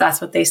 Because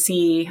that's what they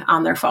see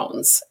on their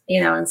phones,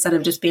 instead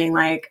of just being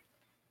like,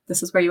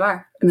 this is where you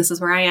are and this is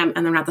where I am,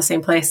 and they're not the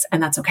same place,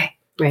 and that's okay.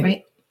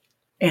 Right.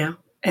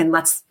 And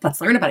let's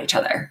learn about each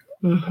other.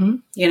 Mm-hmm.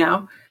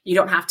 You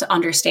don't have to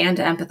understand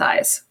to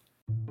empathize.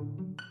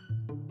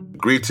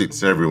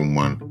 Greetings,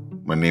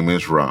 everyone. My name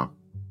is Ra.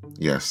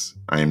 Yes,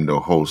 I am the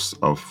host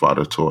of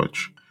Father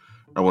Torch.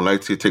 I would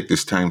like to take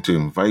this time to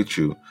invite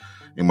you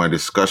in my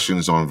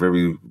discussions on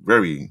very,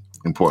 very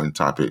important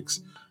topics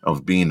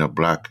of being a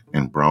Black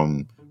and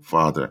brown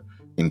father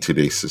in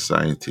today's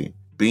society.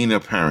 Being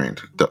a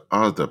parent, the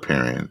other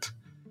parent,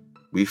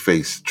 we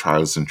face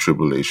trials and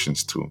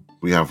tribulations too.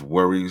 We have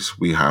worries,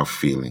 we have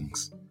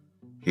feelings.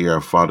 Here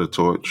at Father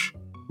Torch,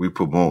 we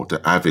promote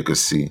the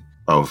advocacy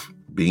of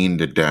being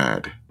the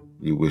dad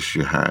you wish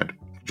you had.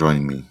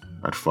 Join me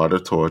at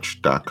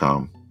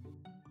fathertorch.com.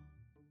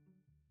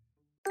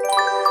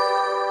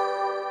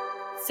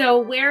 So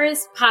where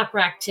is Pop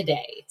Rock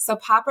today? So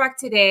Pop Rock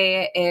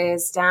today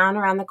is down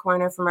around the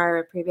corner from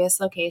our previous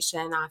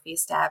location off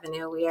East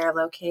Avenue. We are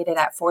located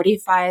at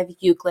 45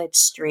 Euclid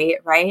Street,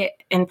 right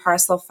in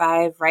Parcel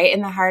 5, right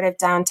in the heart of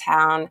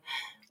downtown.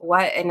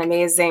 What an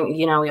amazing,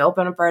 we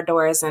open up our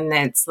doors and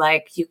it's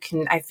like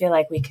I feel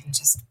like we can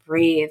just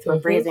breathe. We're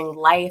breathing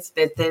life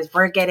that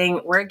we're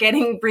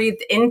getting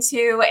breathed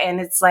into, and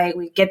it's like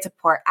we get to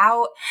pour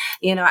out.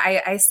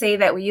 I say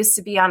that we used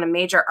to be on a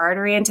major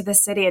artery into the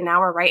city, and now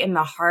we're right in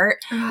the heart,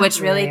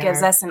 which really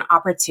gives us an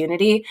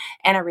opportunity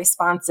and a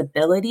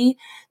responsibility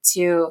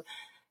to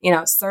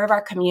serve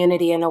our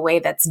community in a way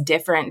that's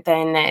different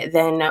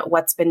than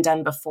what's been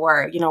done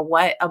before.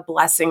 What a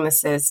blessing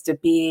this is to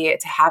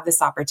have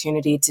this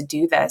opportunity to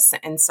do this.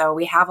 And so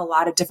we have a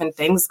lot of different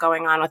things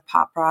going on with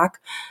Pop Rock.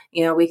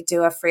 We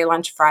do a free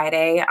lunch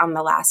Friday on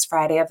the last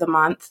Friday of the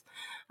month.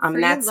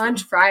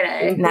 Lunch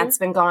Friday. And that's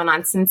been going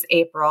on since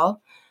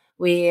April.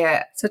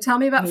 So tell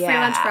me about Free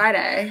Lunch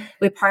Friday.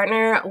 We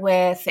partner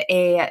with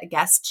a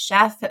guest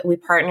chef. We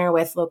partner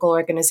with local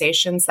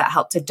organizations that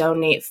help to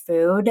donate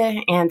food,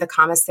 and the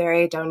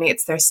commissary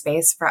donates their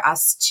space for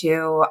us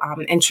to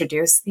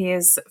introduce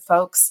these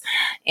folks.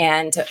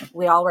 And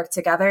we all work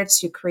together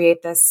to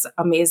create this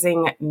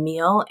amazing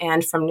meal.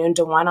 And from noon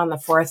to 1 on the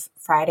fourth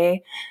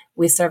Friday,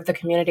 we serve the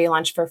community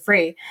lunch for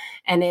free.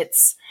 And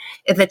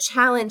the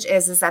challenge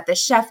is that the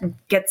chef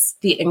gets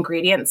the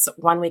ingredients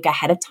 1 week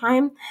ahead of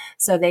time.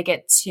 So they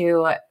get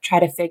to try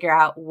to figure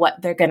out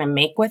what they're going to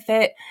make with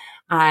it.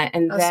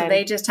 So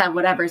they just have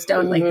whatever's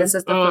done. Like, this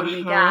is the food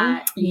we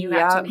got. You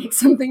have to make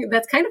something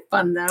that's kind of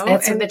fun, though.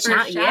 It's and the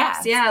challenge.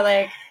 Yeah.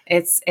 Like,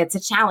 it's a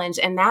challenge.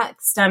 And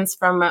that stems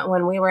from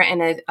when we were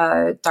in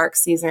a dark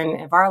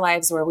season of our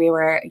lives where we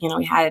were,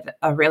 we had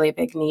a really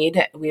big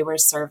need. We were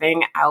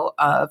serving out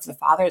of the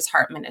Father's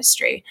Heart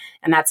Ministry,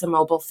 and that's a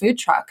mobile food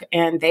truck.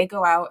 And they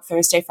go out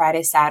Thursday,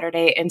 Friday,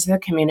 Saturday into the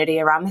community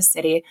around the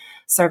city,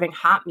 serving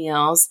hot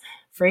meals,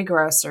 free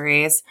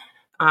groceries,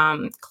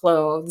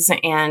 clothes,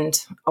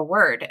 and a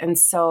word. And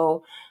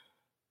so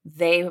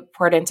they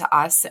poured into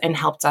us and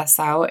helped us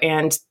out.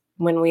 And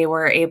when we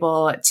were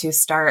able to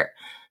start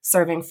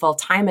serving full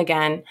time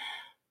again,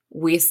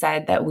 we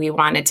said that we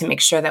wanted to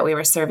make sure that we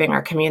were serving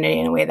our community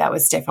in a way that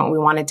was different. We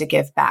wanted to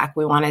give back.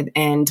 We wanted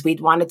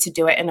to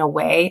do it in a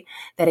way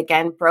that,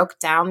 again, broke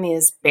down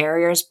these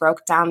barriers,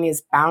 broke down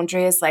these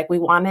boundaries. Like, we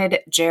wanted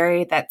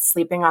Jerry that's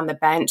sleeping on the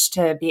bench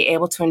to be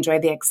able to enjoy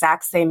the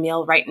exact same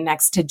meal right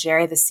next to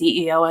Jerry, the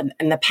CEO,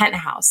 in the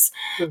penthouse,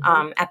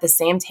 at the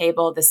same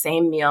table, the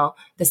same meal,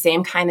 the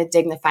same kind of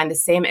dignified, the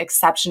same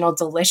exceptional,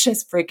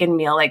 delicious freaking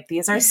meal. Like,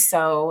 these are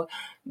so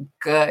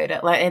good.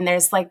 And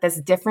there's like this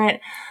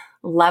different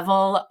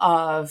level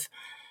of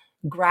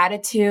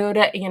gratitude.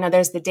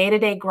 There's the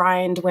day-to-day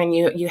grind when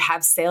you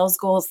have sales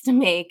goals to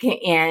make,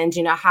 and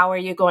how are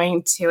you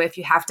going to, if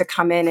you have to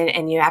come in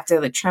and you have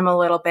to trim a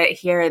little bit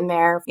here and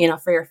there,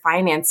 for your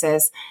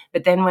finances.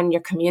 But then when your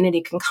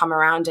community can come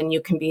around and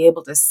you can be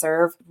able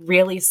to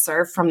really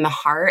serve from the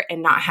heart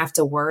and not have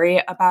to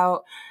worry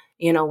about,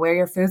 where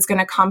your food's going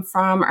to come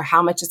from or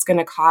how much it's going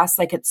to cost.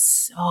 Like, it's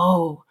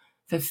so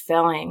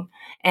fulfilling.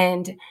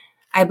 And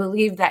I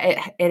believe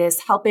that it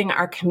is helping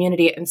our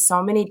community in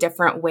so many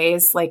different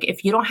ways. Like,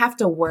 if you don't have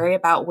to worry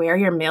about where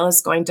your meal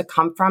is going to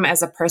come from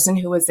as a person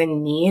who is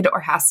in need or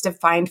has to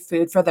find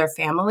food for their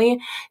family,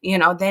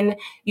 then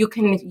you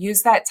can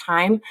use that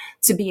time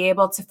to be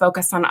able to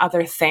focus on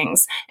other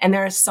things. And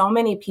there are so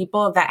many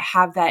people that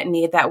have that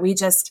need that we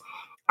just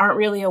aren't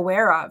really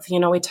aware of.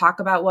 We talk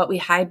about what we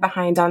hide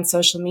behind on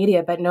social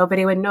media, but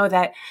nobody would know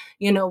that,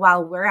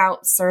 while we're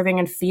out serving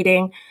and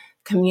feeding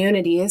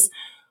communities,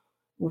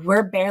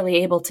 we're barely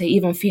able to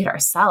even feed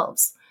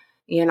ourselves,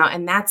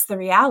 and that's the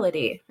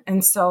reality.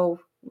 And so,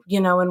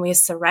 when we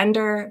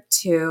surrender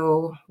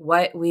to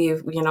what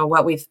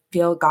we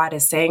feel God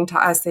is saying to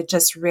us, it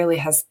just really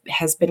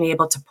has been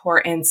able to pour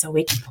in so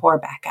we can pour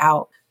back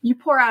out. You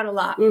pour out a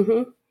lot.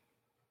 Mm-hmm.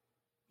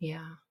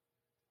 Yeah.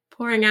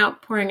 Pouring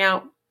out, pouring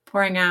out,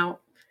 pouring out.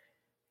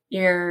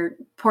 You're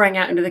pouring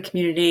out into the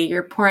community.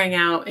 You're pouring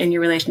out in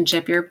your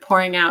relationship. You're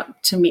pouring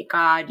out to meet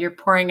God. You're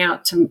pouring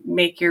out to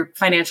make your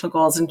financial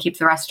goals and keep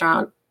the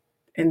restaurant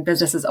and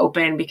businesses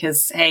open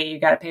because, hey, you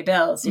got to pay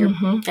bills. You're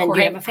And you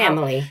have a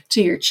family.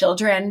 To your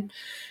children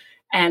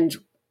and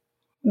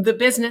the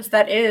business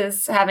that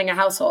is having a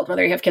household,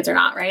 whether you have kids or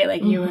not, right?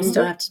 Like, you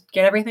still have to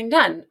get everything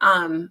done.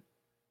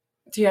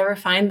 Do you ever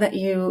find that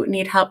you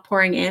need help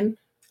pouring in?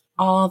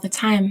 All the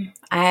time.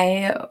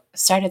 I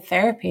started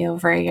therapy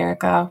over a year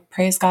ago.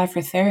 Praise God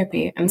for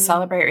therapy and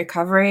celebrate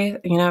recovery,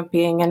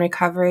 being in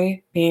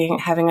recovery,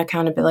 having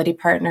accountability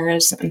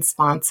partners and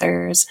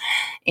sponsors,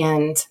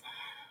 and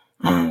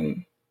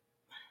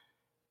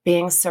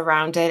being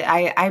surrounded.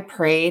 I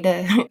prayed.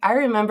 I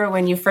remember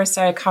when you first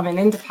started coming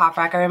into Pop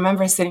Rock, I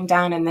remember sitting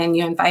down and then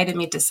you invited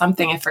me to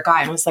something I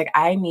forgot. And I was like,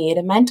 I need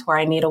a mentor.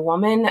 I need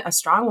a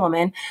strong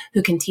woman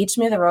who can teach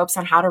me the ropes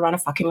on how to run a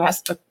fucking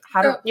restaurant.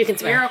 You can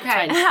swear. You're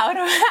okay. How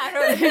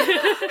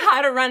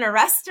to run a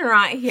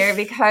restaurant here,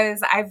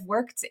 because I've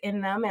worked in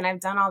them and I've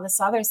done all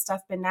this other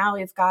stuff, but now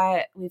we've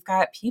got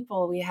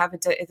people. We have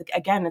it's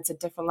a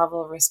different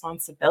level of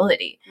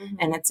responsibility,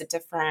 and it's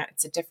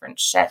a different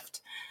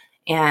shift.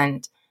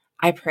 And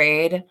I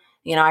prayed.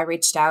 I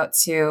reached out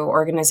to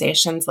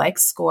organizations like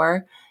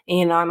SCORE.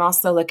 I'm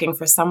also looking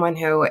for someone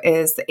who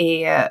is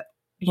a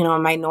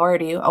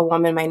minority, a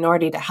woman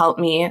minority, to help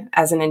me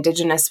as an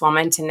Indigenous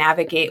woman to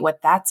navigate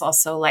what that's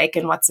also like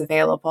and what's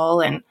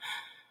available. And,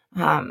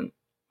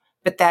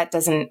 but that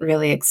doesn't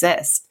really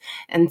exist.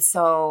 And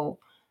so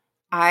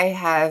I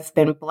have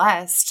been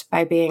blessed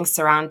by being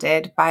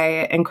surrounded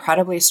by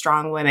incredibly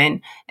strong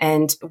women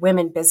and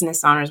women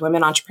business owners,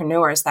 women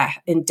entrepreneurs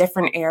that in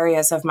different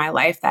areas of my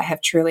life that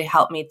have truly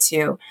helped me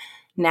to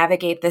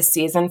navigate this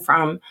season,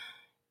 from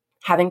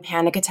having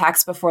panic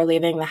attacks before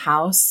leaving the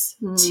house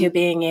to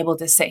being able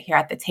to sit here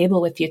at the table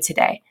with you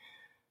today.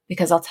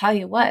 Because I'll tell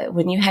you what,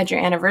 when you had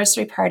your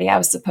anniversary party, I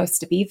was supposed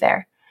to be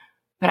there,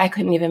 but I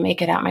couldn't even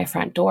make it out my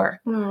front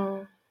door.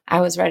 I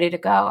was ready to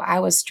go. I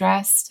was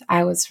dressed,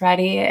 I was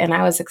ready, and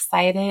I was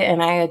excited.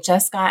 And I had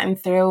just gotten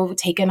through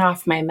taking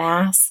off my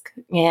mask,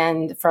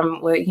 and from,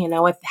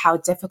 with how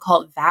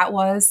difficult that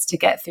was to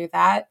get through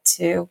that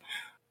to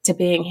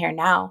being here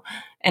now.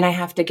 And I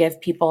have to give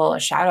people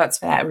shout outs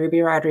for that.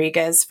 Ruby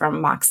Rodriguez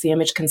from Moxie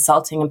Image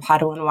Consulting in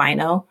Padua and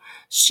Wino.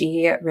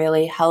 She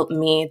really helped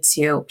me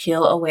to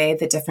peel away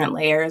the different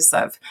layers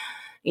of,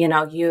 you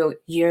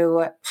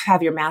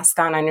have your mask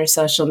on your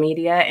social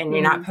media and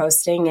you're not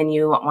posting, and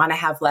you want to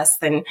have less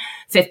than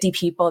 50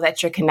 people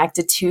that you're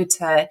connected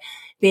to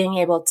being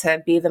able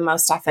to be the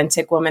most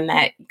authentic woman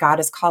that God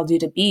has called you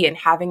to be, and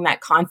having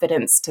that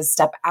confidence to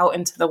step out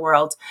into the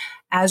world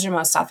as your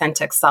most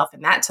authentic self.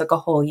 And that took a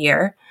whole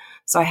year.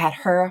 So I had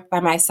her by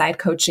my side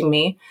coaching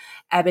me,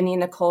 Ebony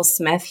Nicole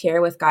Smith here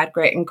with God,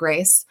 Grit, and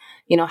Grace,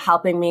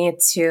 helping me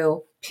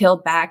to peel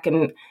back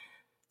and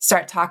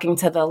start talking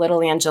to the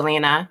little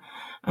Angelina,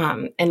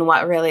 and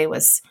what really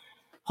was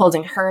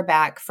holding her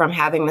back from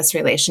having this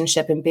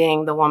relationship and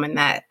being the woman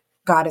that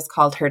God has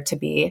called her to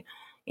be.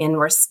 And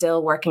we're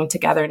still working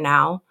together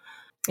now.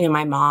 And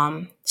my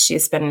mom,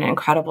 she's been an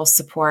incredible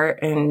support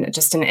and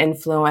just an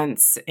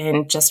influence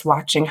in just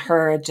watching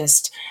her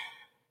just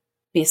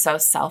be so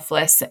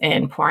selfless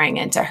in pouring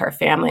into her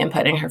family and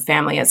putting her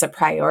family as a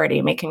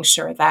priority, making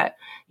sure that,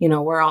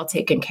 we're all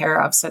taken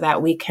care of so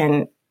that we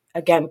can,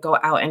 again, go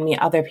out and meet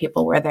other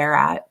people where they're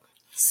at.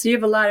 So you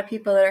have a lot of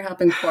people that are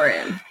helping pour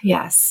in.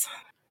 Yes.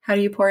 How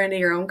do you pour into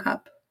your own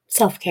cup?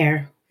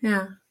 Self-care.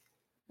 Yeah.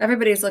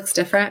 Everybody's looks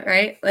different,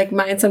 right? Like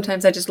mine,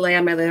 sometimes I just lay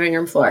on my living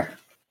room floor.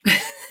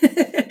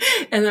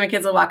 And then my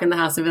kids will walk in the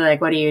house and be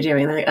like, what are you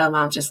doing? They're like, oh,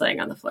 Mom's just laying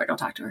on the floor. Don't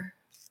talk to her.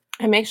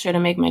 I make sure to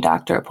make my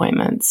doctor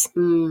appointments.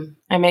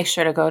 I make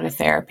sure to go to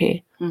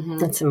therapy. Mm-hmm.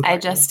 That's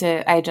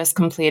important. I just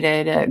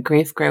completed a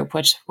grief group,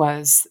 which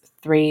was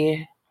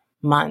 3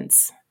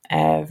 months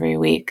every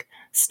week,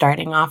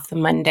 starting off the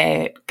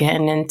Monday,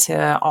 getting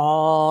into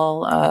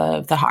all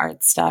of the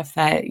hard stuff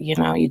that,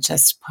 you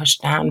just push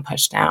down.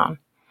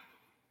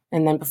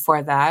 And then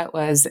before that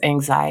was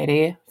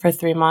anxiety for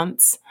 3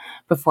 months.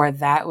 Before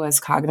that was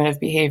cognitive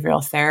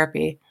behavioral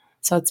therapy.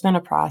 So it's been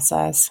a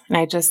process. And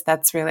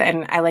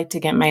and I like to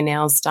get my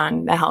nails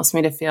done. That helps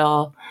me to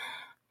feel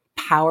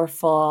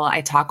powerful.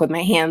 I talk with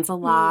my hands a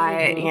lot.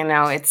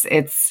 Mm-hmm.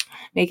 It's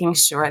making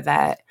sure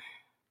that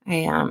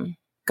I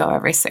go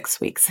every 6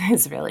 weeks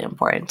is really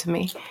important to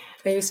me.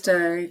 I used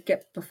to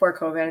before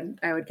COVID,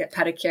 I would get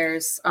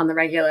pedicures on the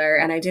regular,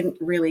 and I didn't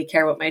really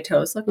care what my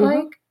toes looked Mm-hmm.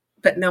 like,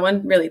 but no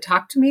one really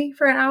talked to me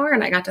for an hour,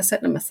 and I got to sit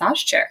in a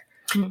massage chair.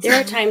 There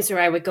are times where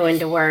I would go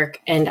into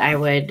work and I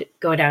would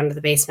go down to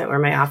the basement where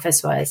my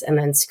office was and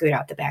then scoot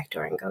out the back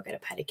door and go get a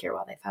pedicure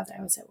while they thought I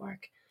was at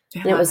work.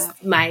 And it was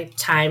my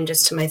time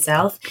just to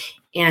myself.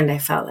 And I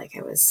felt like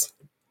I was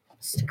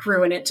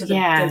screwing it to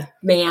the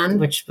man.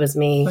 Which was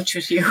me. Which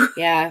was you.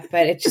 Yeah,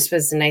 but it just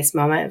was a nice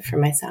moment for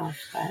myself.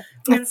 But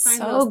it's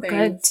so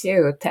good,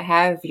 too, to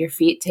have your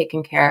feet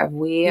taken care of.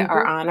 We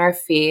are on our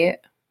feet,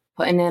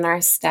 putting in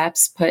our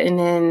steps, putting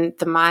in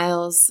the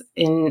miles.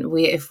 And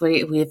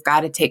we've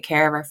got to take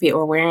care of our feet.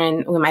 We're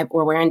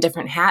wearing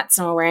different hats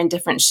and we're wearing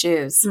different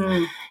shoes.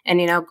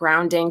 And,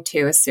 grounding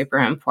too is super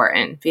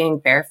important, being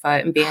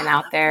barefoot and being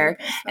out there.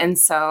 And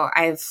so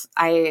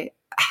I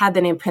had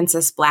the name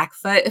Princess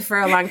Blackfoot for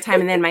a long time.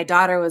 And then my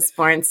daughter was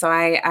born. So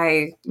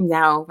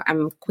now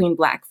I'm Queen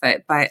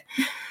Blackfoot, but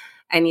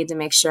I need to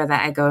make sure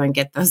that I go and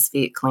get those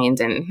feet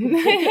cleaned. And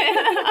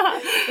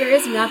there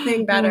is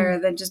nothing better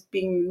than just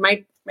being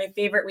my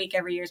favorite week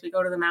every year is we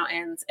go to the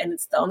mountains, and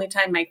it's the only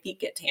time my feet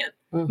get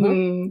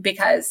tan.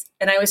 Because,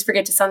 and I always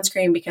forget to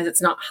sunscreen because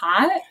it's not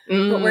hot,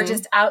 but we're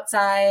just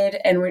outside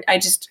and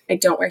I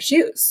don't wear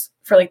shoes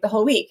for like the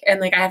whole week. And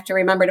like, I have to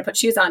remember to put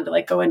shoes on to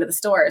like go into the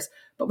stores,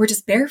 but we're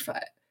just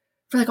barefoot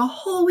for like a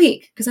whole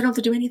week because I don't have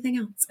to do anything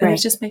else. And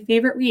it's just my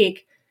favorite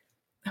week.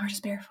 And we're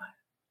just barefoot.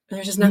 And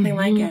there's just nothing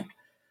like it.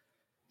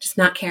 Just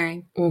not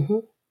caring.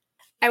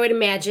 I would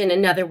imagine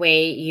another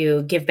way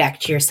you give back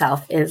to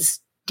yourself is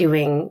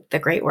doing the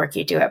great work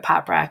you do at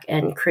Pop Rock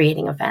and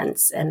creating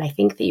events. And I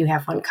think that you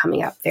have one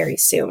coming up very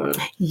soon.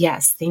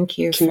 Yes, thank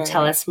you. Can you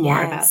tell us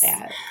more about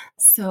that?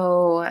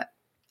 So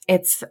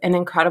it's an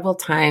incredible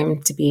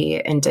time to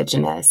be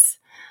Indigenous.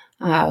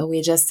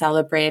 We just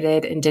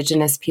celebrated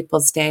Indigenous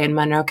Peoples Day in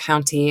Monroe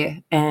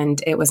County,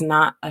 and it was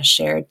not a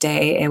shared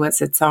day. It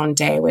was its own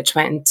day, which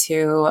went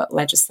into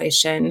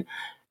legislation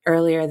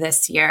earlier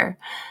this year.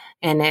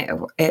 And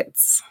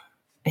it's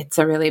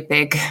a really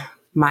big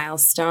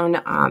milestone.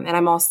 And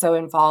I'm also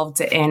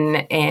involved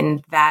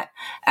in that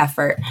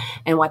effort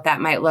and what that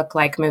might look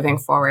like moving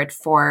forward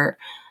for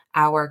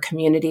our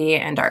community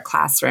and our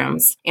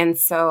classrooms. And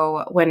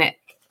so when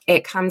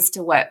it comes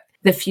to what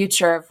the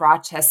future of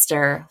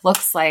Rochester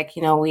looks like,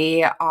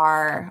 we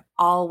are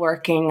all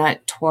working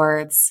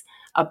towards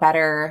a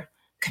better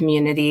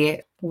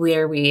community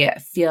where we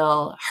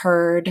feel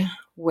heard,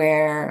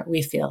 where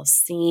we feel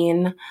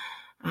seen.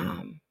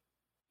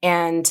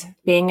 And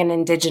being an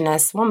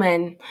Indigenous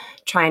woman,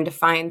 trying to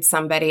find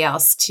somebody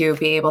else to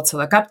be able to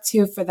look up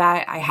to for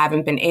that, I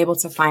haven't been able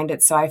to find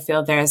it. So I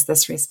feel there's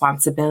this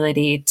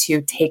responsibility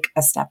to take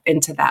a step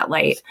into that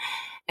light.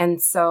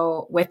 And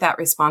so with that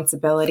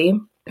responsibility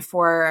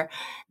for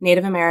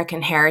Native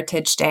American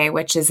Heritage Day,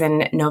 which is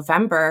in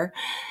November,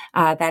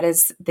 that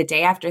is the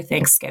day after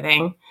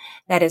Thanksgiving.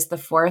 That is the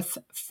fourth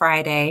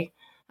Friday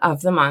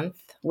of the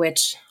month,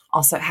 which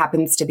also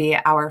happens to be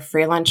our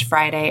Free Lunch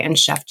Friday and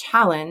Chef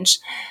Challenge.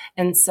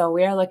 And so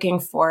we are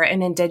looking for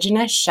an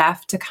Indigenous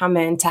chef to come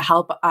in to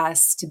help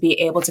us to be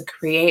able to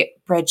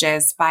create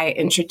bridges by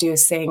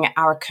introducing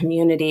our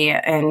community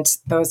and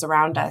those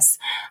around us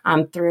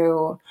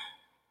through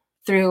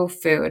through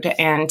food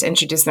and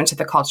introduce them to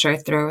the culture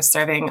through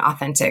serving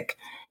authentic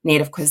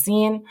Native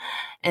cuisine.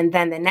 And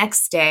then the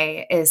next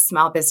day is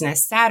Small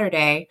Business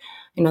Saturday,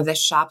 the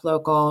shop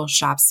local,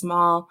 shop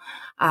small,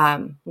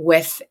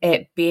 with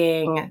it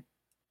being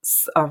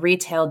a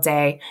retail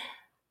day.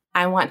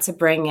 I want to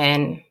bring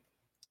in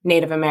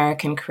Native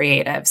American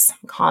creatives.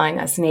 I'm calling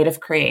us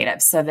Native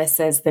creatives. So this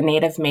is the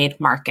Native Made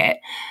Market.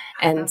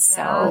 And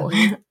so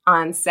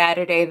on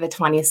Saturday, the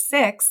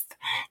 26th,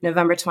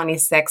 November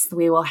 26th,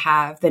 we will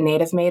have the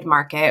Native Made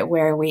Market,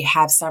 where we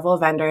have several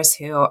vendors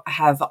who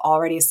have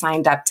already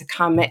signed up to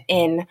come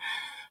in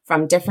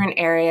from different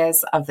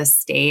areas of the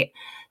state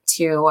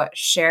to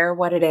share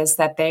what it is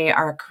that they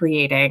are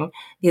creating.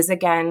 These,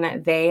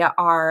 again, they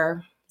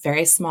are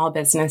very small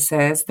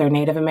businesses. They're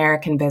Native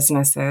American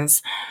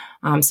businesses.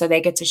 So they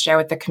get to share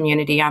with the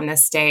community on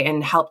this day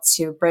and help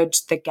to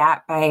bridge the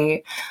gap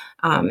by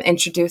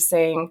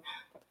introducing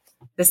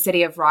the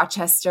city of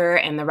Rochester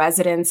and the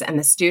residents and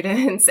the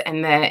students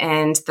and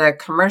the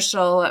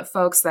commercial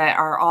folks that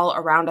are all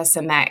around us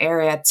in that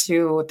area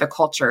to the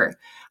culture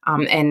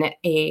in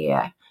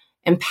a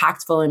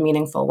impactful and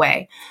meaningful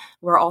way.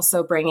 We're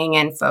also bringing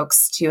in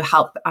folks to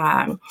help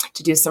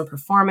to do some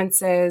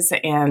performances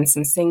and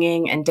some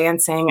singing and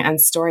dancing and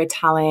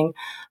storytelling,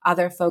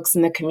 other folks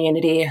in the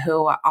community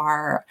who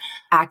are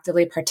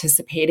actively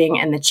participating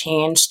in the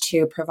change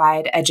to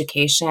provide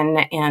education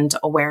and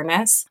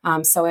awareness.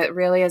 So it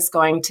really is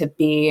going to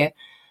be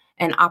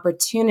an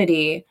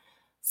opportunity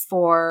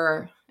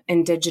for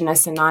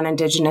Indigenous and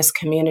non-Indigenous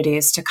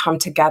communities to come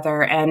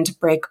together and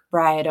break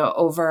bread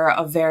over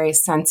a very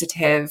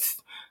sensitive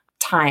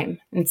time.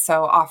 And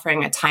so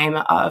offering a time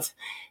of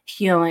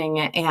healing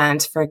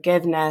and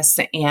forgiveness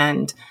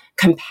and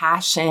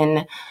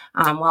compassion,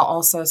 while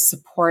also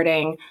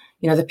supporting,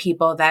 the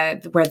people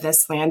where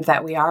this land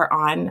that we are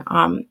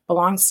on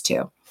belongs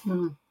to.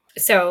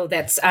 So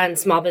that's on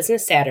Small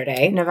Business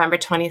Saturday, November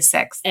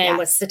 26th. And yes.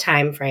 What's the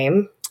time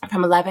frame?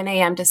 From 11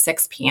 a.m. to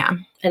 6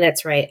 p.m. And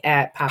that's right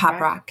at Pop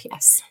Rock,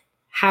 yes.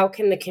 How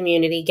can the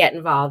community get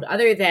involved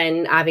other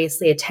than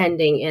obviously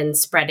attending and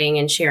spreading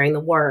and sharing the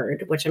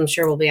word, which I'm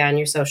sure will be on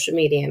your social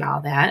media and all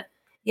that?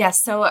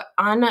 Yes. So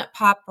on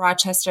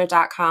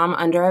poprochester.com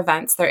under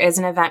events, there is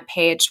an event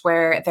page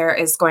where there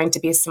is going to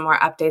be some more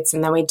updates.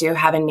 And then we do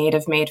have a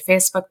Native Made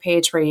Facebook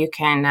page where you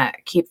can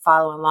keep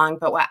following along.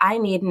 But what I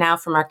need now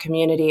from our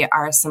community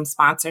are some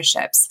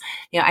sponsorships.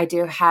 I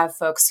do have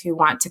folks who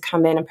want to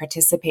come in and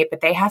participate, but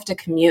they have to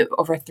commute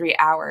over 3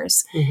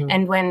 hours. Mm-hmm.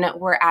 And when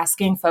we're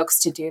asking folks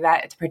to do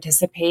that, to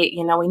participate,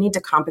 we need to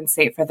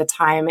compensate for the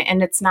time.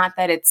 And it's not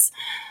that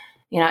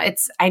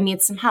I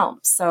need some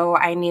help. So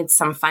I need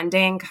some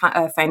funding,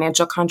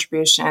 financial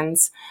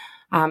contributions.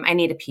 I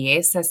need a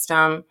PA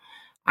system.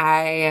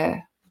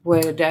 I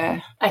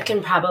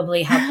can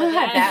probably help with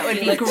that. That would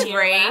be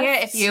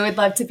great if you would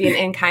love to be an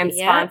in-kind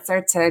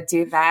sponsor to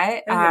do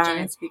that. I'm a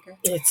giant speaker.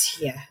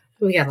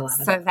 We got a lot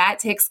of So that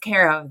takes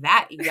care of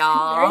that,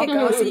 y'all. There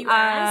you go. So you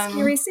ask,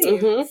 you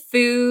receive. Mm-hmm.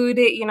 Food,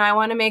 I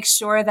want to make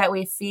sure that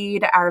we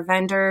feed our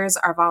vendors,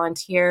 our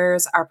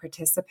volunteers, our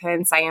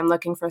participants. I am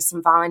looking for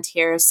some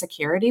volunteers.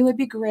 Security would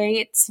be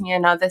great.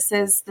 This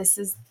is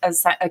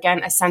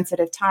again, a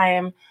sensitive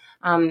time.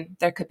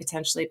 There could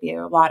potentially be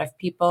a lot of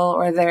people,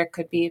 or there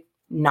could be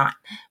not.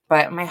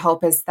 But my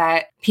hope is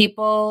that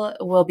people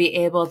will be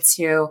able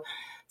to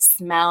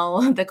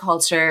smell the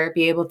culture,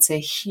 be able to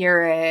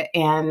hear it,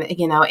 and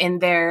in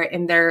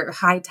their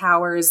high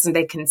towers, and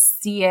they can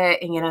see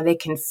it, and they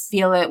can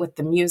feel it with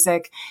the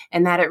music,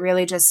 and that it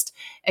really just,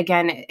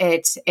 again,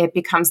 it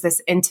becomes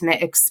this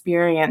intimate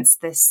experience,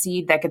 this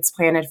seed that gets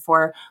planted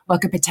for what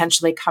could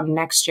potentially come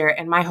next year.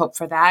 And my hope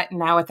for that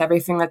now, with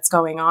everything that's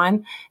going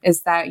on,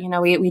 is that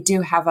we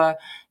do have a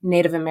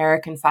Native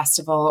American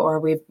festival, or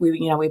we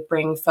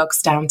bring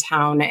folks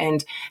downtown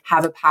and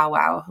have a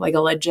powwow, like a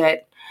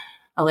legit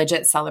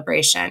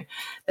celebration.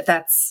 But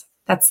that's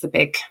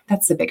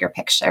the bigger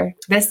picture.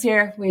 This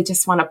year, we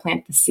just want to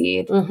plant the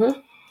seed. Mm-hmm.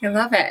 I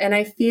love it. And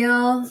I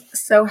feel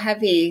so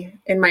heavy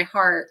in my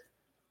heart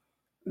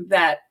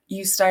that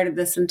you started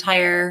this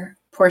entire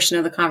portion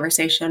of the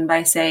conversation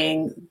by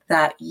saying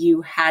that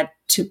you had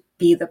to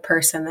be the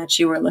person that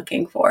you were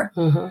looking for.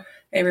 Mm-hmm.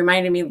 It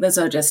reminded me,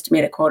 Lizzo just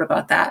made a quote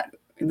about that.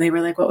 They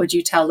were like, what would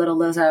you tell little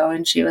Lizzo?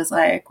 And she was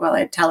like, well,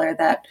 I'd tell her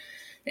that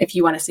if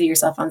you want to see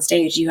yourself on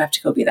stage, you have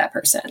to go be that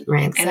person.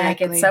 Right.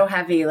 Exactly. And it's so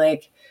heavy.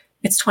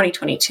 It's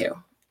 2022.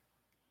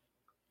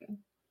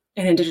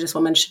 An Indigenous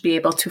woman should be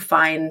able to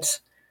find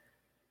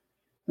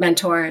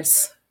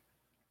mentors,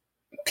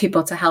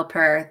 people to help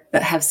her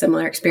that have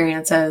similar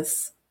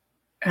experiences.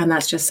 And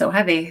that's just so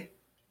heavy.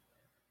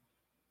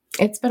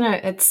 It's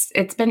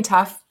been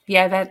tough.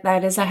 Yeah,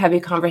 that is a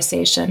heavy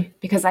conversation,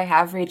 because I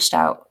have reached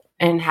out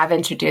and have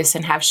introduced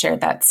and have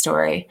shared that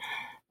story.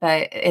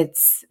 But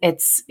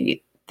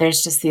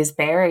there's just these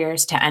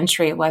barriers to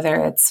entry, whether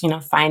it's,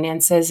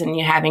 finances, and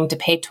you having to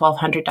pay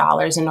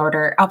 $1,200 in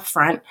order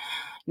upfront,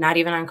 not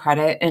even on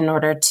credit, in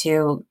order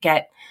to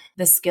get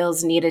the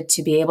skills needed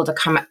to be able to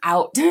come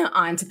out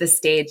onto the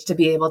stage, to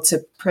be able to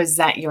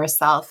present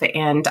yourself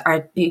and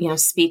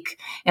speak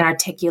and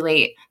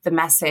articulate the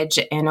message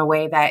in a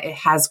way that it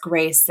has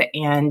grace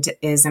and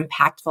is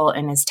impactful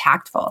and is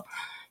tactful.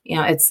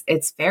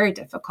 It's very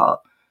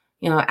difficult,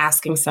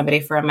 asking somebody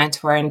for a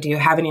mentor, and do you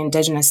have any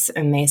Indigenous?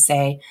 And they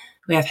say,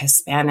 we have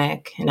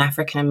Hispanic and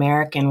African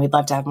American. We'd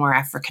love to have more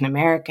African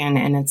American.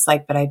 And it's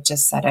like, but I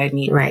just said I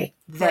need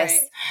this,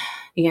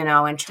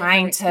 and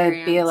trying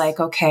to be like,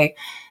 okay,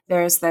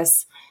 there's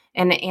this,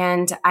 and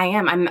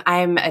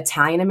I'm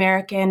Italian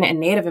American and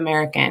Native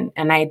American,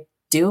 and I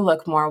do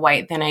look more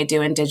white than I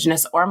do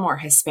Indigenous, or more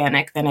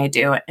Hispanic than I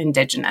do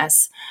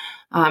Indigenous.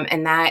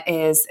 And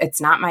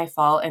it's not my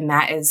fault. And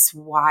that is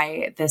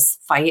why this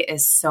fight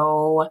is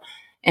so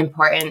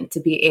important, to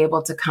be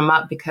able to come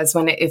up, because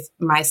if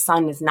my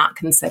son is not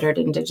considered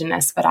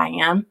Indigenous, but I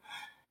am,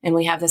 and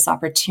we have this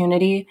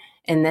opportunity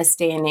in this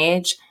day and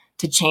age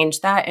to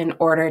change that in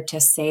order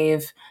to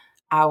save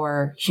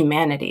our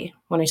humanity.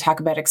 When we talk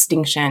about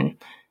extinction,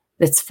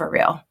 it's for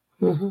real.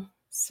 Mm-hmm.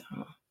 So,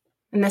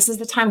 and this is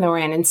the time that we're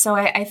in. And so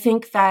I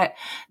think that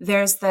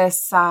there's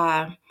this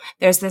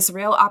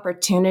real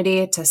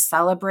opportunity to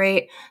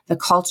celebrate the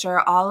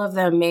culture, all of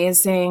the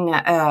amazing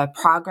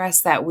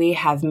progress that we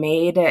have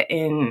made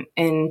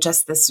in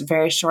just this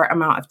very short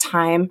amount of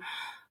time.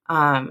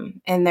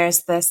 And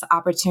there's this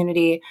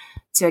opportunity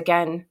to,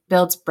 again,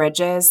 build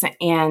bridges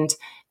and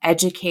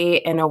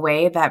educate in a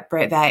way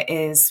that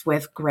is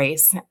with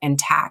grace and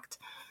tact.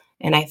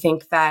 And I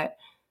think that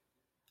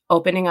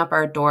opening up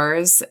our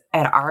doors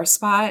at our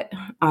spot,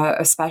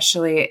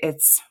 especially,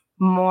 it's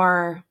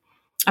more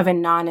of a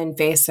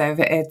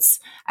non-invasive.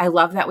 I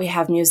love that we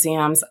have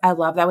museums. I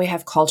love that we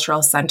have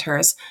cultural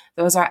centers.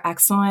 Those are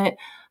excellent.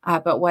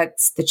 But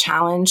what's the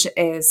challenge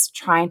is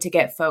trying to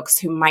get folks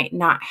who might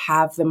not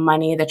have the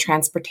money, the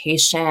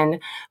transportation,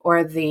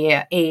 or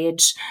the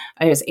age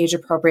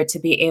appropriate to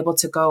be able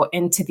to go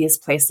into these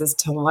places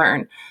to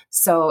learn.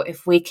 So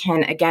if we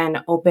can,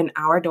 again, open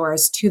our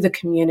doors to the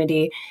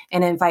community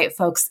and invite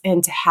folks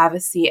in to have a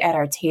seat at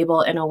our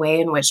table in a way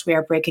in which we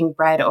are breaking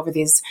bread over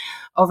these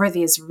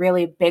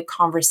really big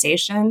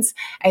conversations,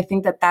 I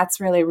think that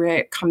that's really where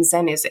it comes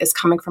in, is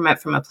coming from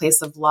a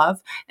place of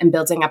love and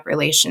building up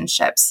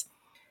relationships.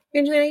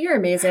 Angelina, you're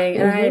amazing.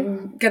 And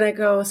I'm going to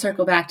go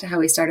circle back to how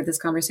we started this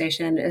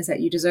conversation, is that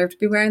you deserve to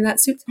be wearing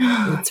that suit.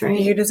 That's right.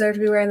 You deserve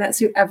to be wearing that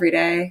suit every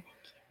day.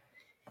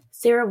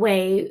 Is there a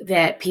way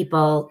that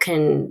people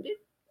can,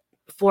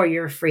 for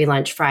your free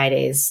lunch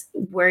Fridays,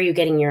 where are you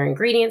getting your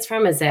ingredients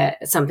from? Is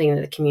that something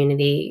that the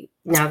community,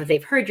 now that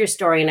they've heard your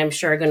story and I'm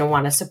sure are going to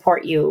want to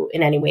support you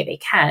in any way they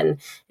can,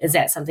 is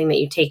that something that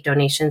you take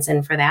donations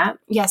in for that?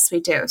 Yes,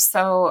 we do.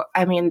 So,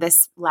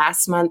 this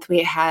last month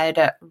we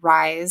had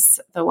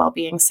Rise, the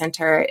Wellbeing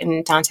Center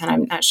in downtown.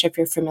 I'm not sure if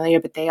you're familiar,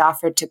 but they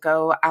offered to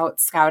go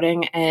out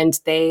scouting, and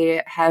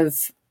they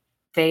have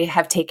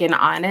taken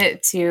on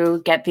it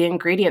to get the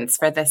ingredients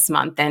for this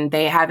month, and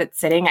they have it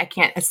sitting. I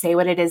can't say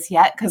what it is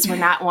yet because we're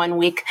not 1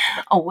 week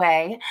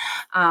away.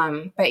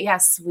 But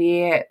yes,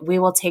 we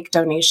will take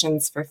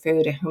donations for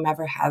food,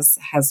 whomever has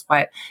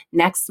what.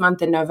 Next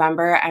month in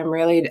November, I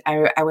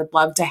would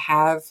love to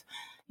have,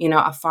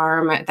 a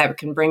farm that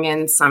can bring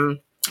in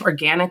some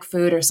organic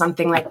food or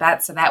something like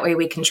that. So that way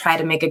we can try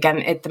to make, again,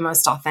 it the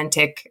most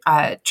authentic,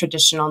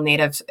 traditional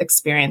Native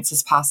experience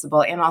as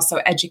possible, and also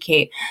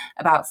educate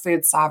about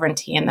food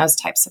sovereignty and those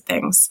types of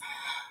things.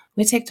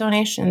 We take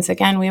donations.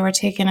 Again, we were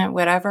taking it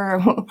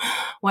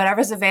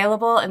whatever's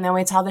available, and then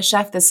we tell the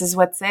chef this is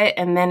what's it.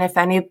 And then if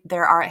any,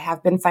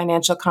 have been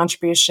financial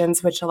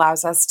contributions, which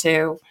allows us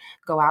to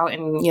go out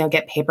and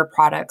get paper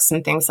products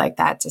and things like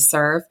that to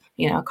serve.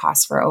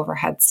 Costs for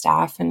overhead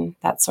staff and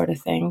that sort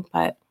of thing,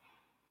 but.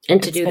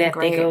 And to do that,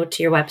 great. They go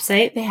to your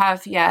website? They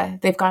have, yeah.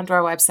 They've gone to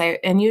our website.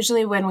 And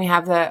usually when we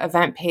have the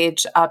event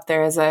page up,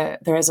 there is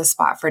a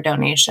spot for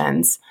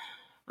donations.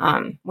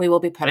 We will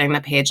be putting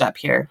the page up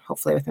here,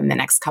 hopefully within the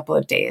next couple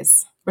of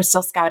days. We're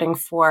still scouting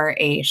for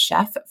a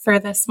chef for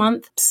this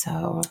month.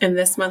 So, and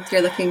this month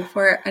you're looking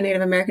for a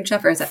Native American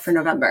chef, or is that for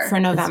November? For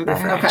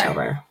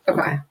November.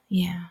 Okay.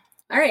 Yeah.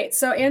 All right.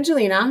 So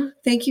Angelina,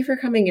 thank you for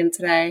coming in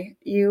today.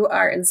 You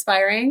are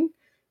inspiring,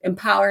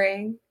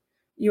 empowering.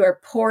 You are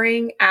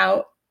pouring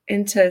out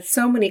into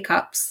so many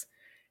cups,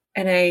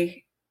 and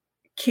I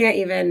can't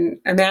even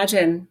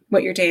imagine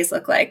what your days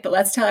look like, but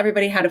let's tell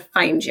everybody how to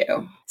find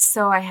you.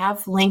 So I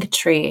have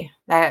Linktree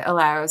that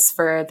allows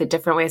for the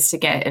different ways to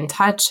get in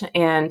touch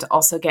and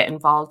also get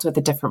involved with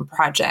the different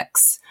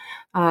projects.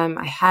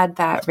 I had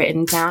that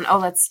written down.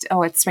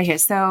 It's right here.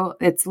 So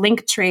it's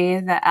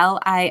Linktree, the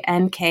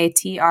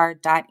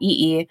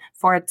linktr.ee/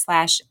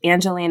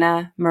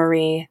 Angelina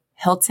Marie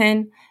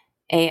Hilton,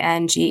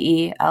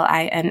 ANGELINA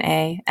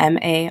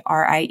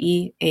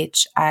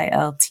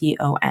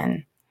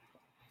MARIEHILTON.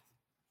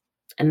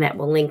 and that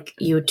will link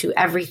you to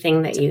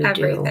everything that you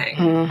do.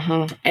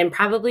 And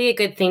probably a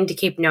good thing to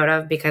keep note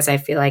of, because I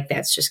feel like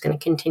that's just going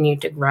to continue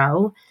to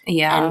grow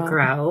and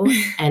grow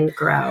and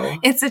grow.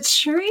 It's a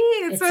tree.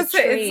 It's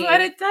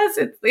what it does.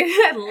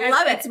 I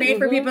love it. It's made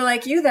for people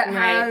like you that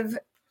have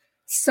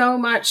so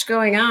much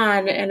going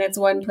on, and it's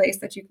one place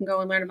that you can go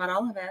and learn about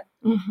all of it.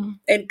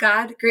 And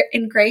God,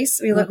 in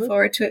grace, we look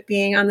forward to it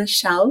being on the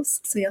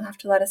shelves. So you'll have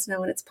to let us know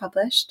when it's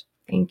published.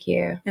 Thank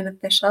you. And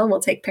official.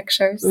 We'll take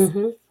pictures.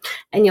 And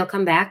you'll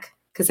come back,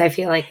 because I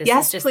feel like this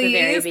is just the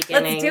very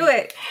beginning. Let's do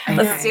it.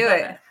 Let's do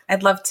it.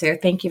 I'd love to.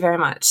 Thank you very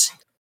much.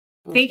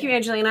 Thank you,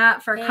 Angelina,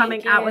 for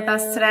coming out with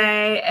us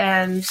today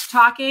and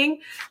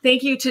talking.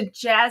 Thank you to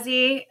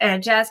Jazzy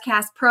and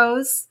Jazzcast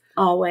Pros.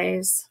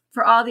 Always.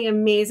 For all the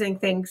amazing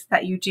things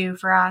that you do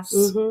for us,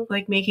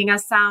 like making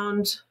us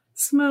sound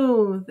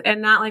smooth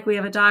and not like we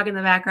have a dog in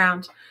the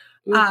background.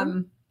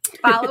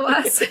 Follow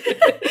us,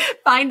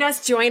 find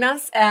us, join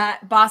us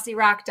at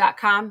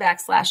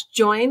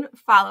bossyrock.com/join.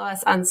 Follow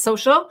us on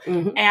social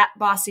at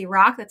Bossy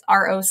Rock. That's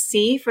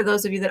ROC. For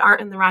those of you that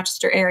aren't in the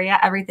Rochester area,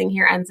 everything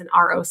here ends in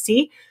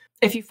ROC.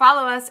 If you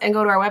follow us and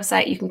go to our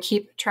website, you can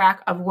keep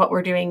track of what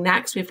we're doing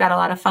next. We've got a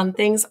lot of fun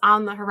things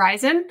on the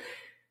horizon.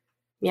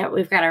 Yeah,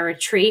 we've got our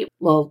retreat.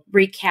 We'll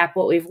recap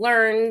what we've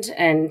learned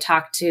and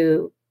talk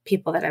to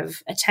people that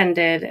have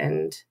attended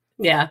and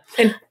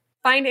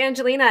find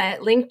Angelina at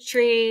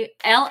Linktree,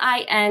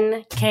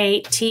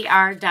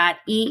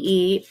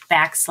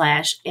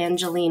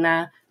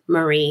 linktr.ee/Angelina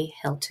Marie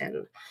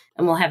Hilton.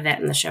 And we'll have that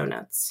in the show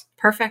notes.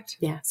 Perfect.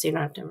 Yeah, so you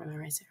don't have to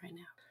memorize it right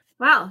now.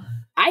 Well,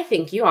 I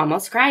think you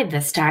almost cried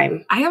this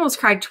time. I almost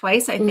cried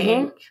twice, I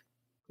think.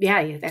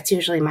 Yeah, that's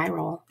usually my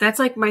role. That's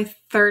like my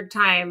third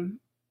time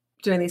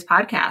doing these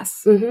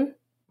podcasts.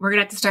 We're going to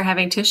have to start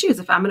having tissues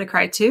if I'm going to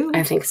cry too.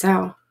 I think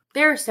so.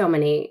 There are so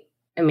many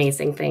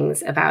amazing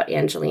things about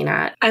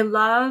Angelina. I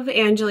love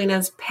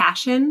Angelina's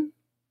passion.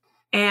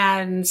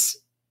 And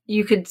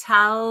you could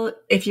tell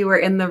if you were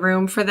in the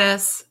room for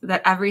this,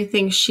 that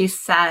everything she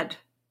said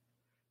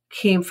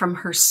came from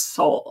her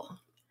soul.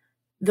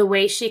 The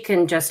way she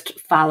can just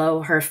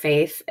follow her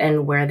faith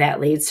and where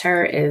that leads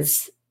her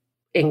is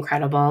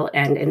incredible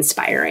and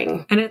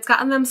inspiring. And it's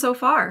gotten them so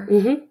far.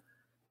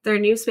 Their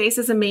new space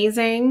is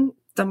amazing.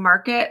 The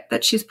market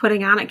that she's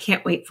putting on, I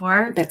can't wait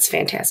for. That's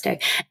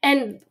fantastic.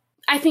 And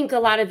I think a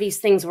lot of these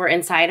things were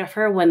inside of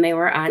her when they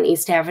were on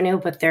East Avenue,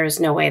 but there's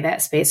no way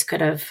that space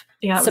could have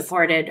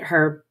supported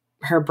her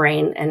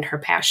brain and her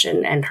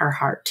passion and her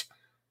heart.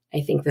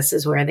 I think this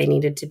is where they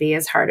needed to be,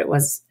 as hard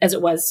as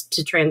it was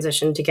to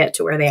transition to get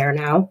to where they are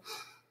now.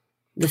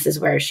 This is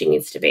where she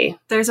needs to be.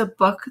 There's a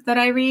book that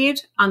I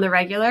read on the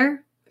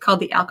regular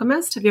called The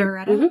Alchemist. Have you ever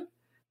read it?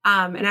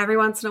 And every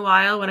once in a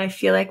while, when I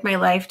feel like my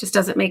life just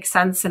doesn't make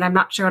sense and I'm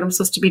not sure what I'm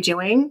supposed to be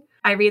doing,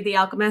 I read The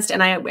Alchemist,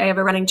 and I have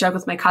a running joke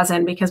with my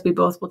cousin, because we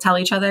both will tell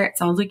each other, it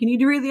sounds like you need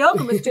to read The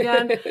Alchemist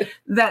again,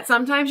 that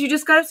sometimes you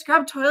just got to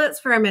scrub toilets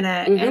for a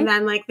minute and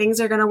then like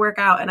things are going to work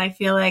out. And I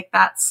feel like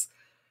that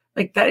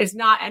is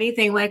not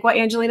anything like what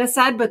Angelina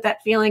said, but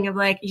that feeling of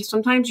like,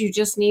 sometimes you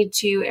just need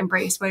to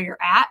embrace where you're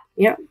at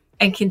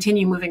and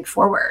continue moving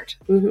forward.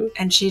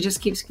 And she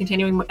just keeps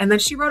continuing. And then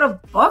she wrote a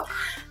book.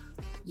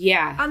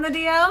 On the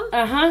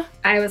DL.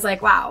 I was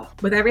like, wow,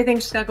 with everything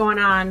she's got going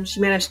on, she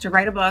managed to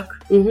write a book.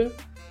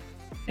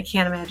 I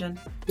can't imagine.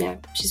 Yeah,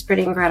 she's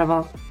pretty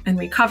incredible. And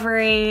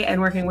recovery and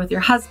working with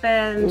your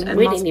husband and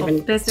we didn't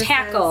even businesses.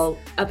 Tackle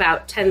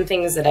about 10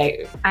 things that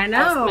I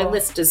know. My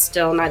list is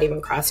still not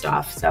even crossed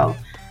off. So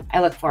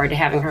I look forward to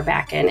having her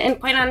back in. And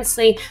quite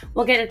honestly,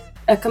 we'll get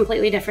a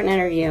completely different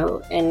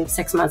interview in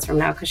 6 months from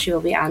now, because she will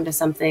be on to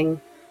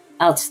something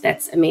else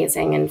that's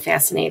amazing and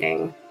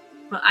fascinating.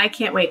 Well, I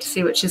can't wait to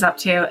see what she's up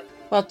to.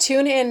 Well,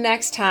 tune in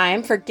next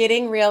time for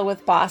Getting Real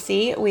with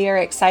Bossy. We are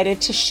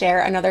excited to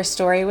share another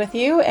story with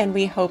you, and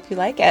we hope you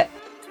like it.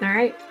 All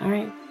right.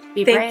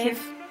 Be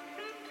brave.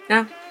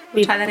 No,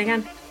 we'll try that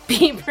again.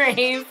 Be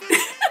brave.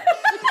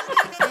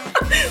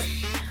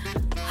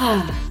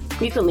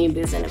 You can leave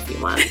this in if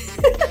you want.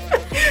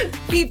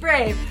 Be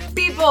brave.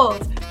 Be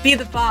bold. Be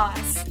the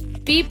boss.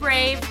 Be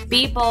brave.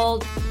 Be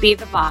bold. Be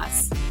the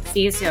boss.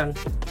 See you soon.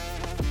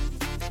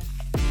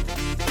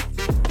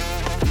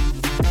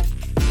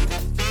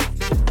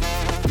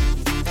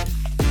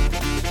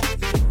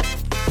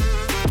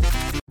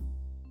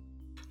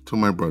 To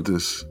my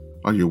brothers,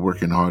 are you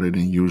working harder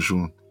than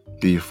usual?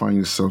 Do you find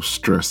yourself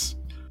stressed?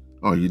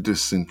 Or you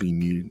just simply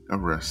need a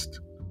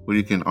rest? Where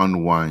you can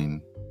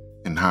unwind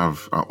and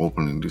have an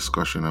open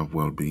discussion of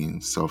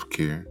well-being,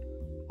 self-care,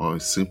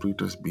 or simply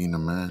just being a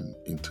man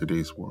in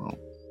today's world.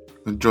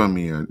 And join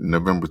me on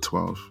November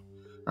 12th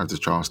at the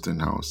Charleston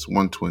House,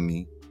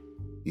 120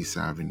 East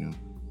Avenue,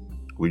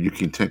 where you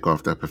can take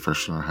off that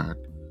professional hat,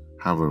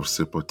 have a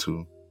sip or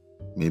two,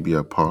 maybe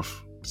a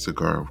puff,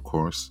 cigar of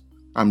course.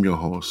 I'm your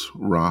host,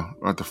 Ra,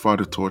 at the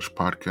Father Torch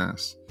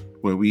podcast,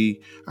 where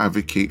we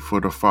advocate for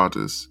the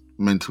fathers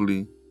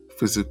mentally,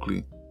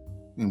 physically,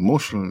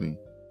 emotionally.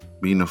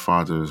 Being a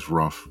father is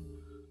rough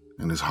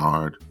and it's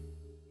hard,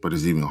 but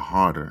it's even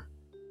harder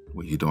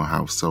when you don't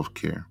have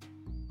self-care.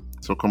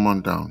 So come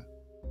on down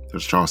to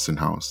Charleston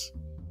House,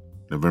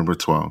 November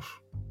 12th.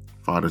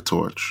 Father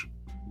Torch,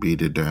 be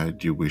the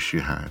dad you wish you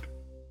had.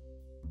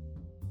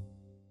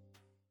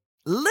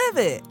 Live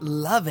it,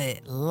 love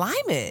it, lime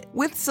it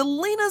with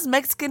Selena's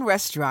Mexican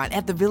Restaurant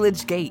at the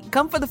Village Gate.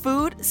 Come for the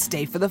food,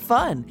 stay for the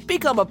fun.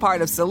 Become a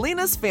part of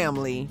Selena's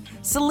family.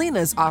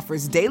 Selena's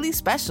offers daily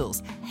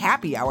specials,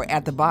 happy hour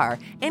at the bar,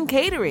 and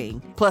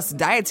catering, plus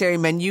dietary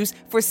menus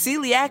for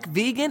celiac,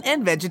 vegan,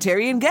 and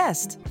vegetarian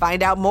guests.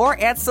 Find out more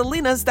at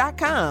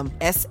selenas.com,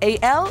 SALENAS.com.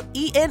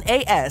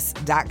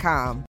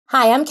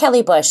 Hi, I'm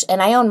Kelly Bush,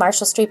 and I own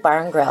Marshall Street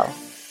Bar and Grill.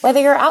 Whether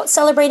you're out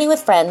celebrating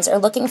with friends or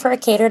looking for a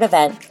catered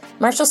event,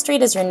 Marshall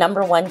Street is your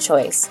number one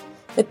choice.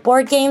 With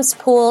board games,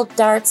 pool,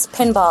 darts,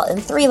 pinball,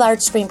 and 3 large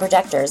screen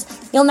projectors,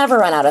 you'll never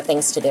run out of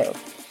things to do.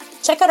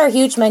 Check out our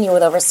huge menu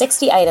with over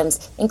 60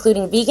 items,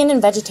 including vegan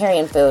and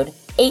vegetarian food,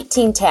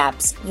 18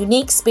 taps,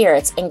 unique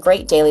spirits, and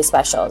great daily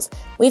specials.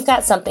 We've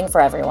got something for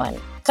everyone.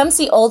 Come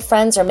see old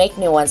friends or make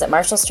new ones at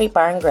Marshall Street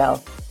Bar and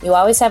Grill. You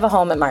always have a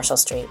home at Marshall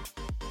Street.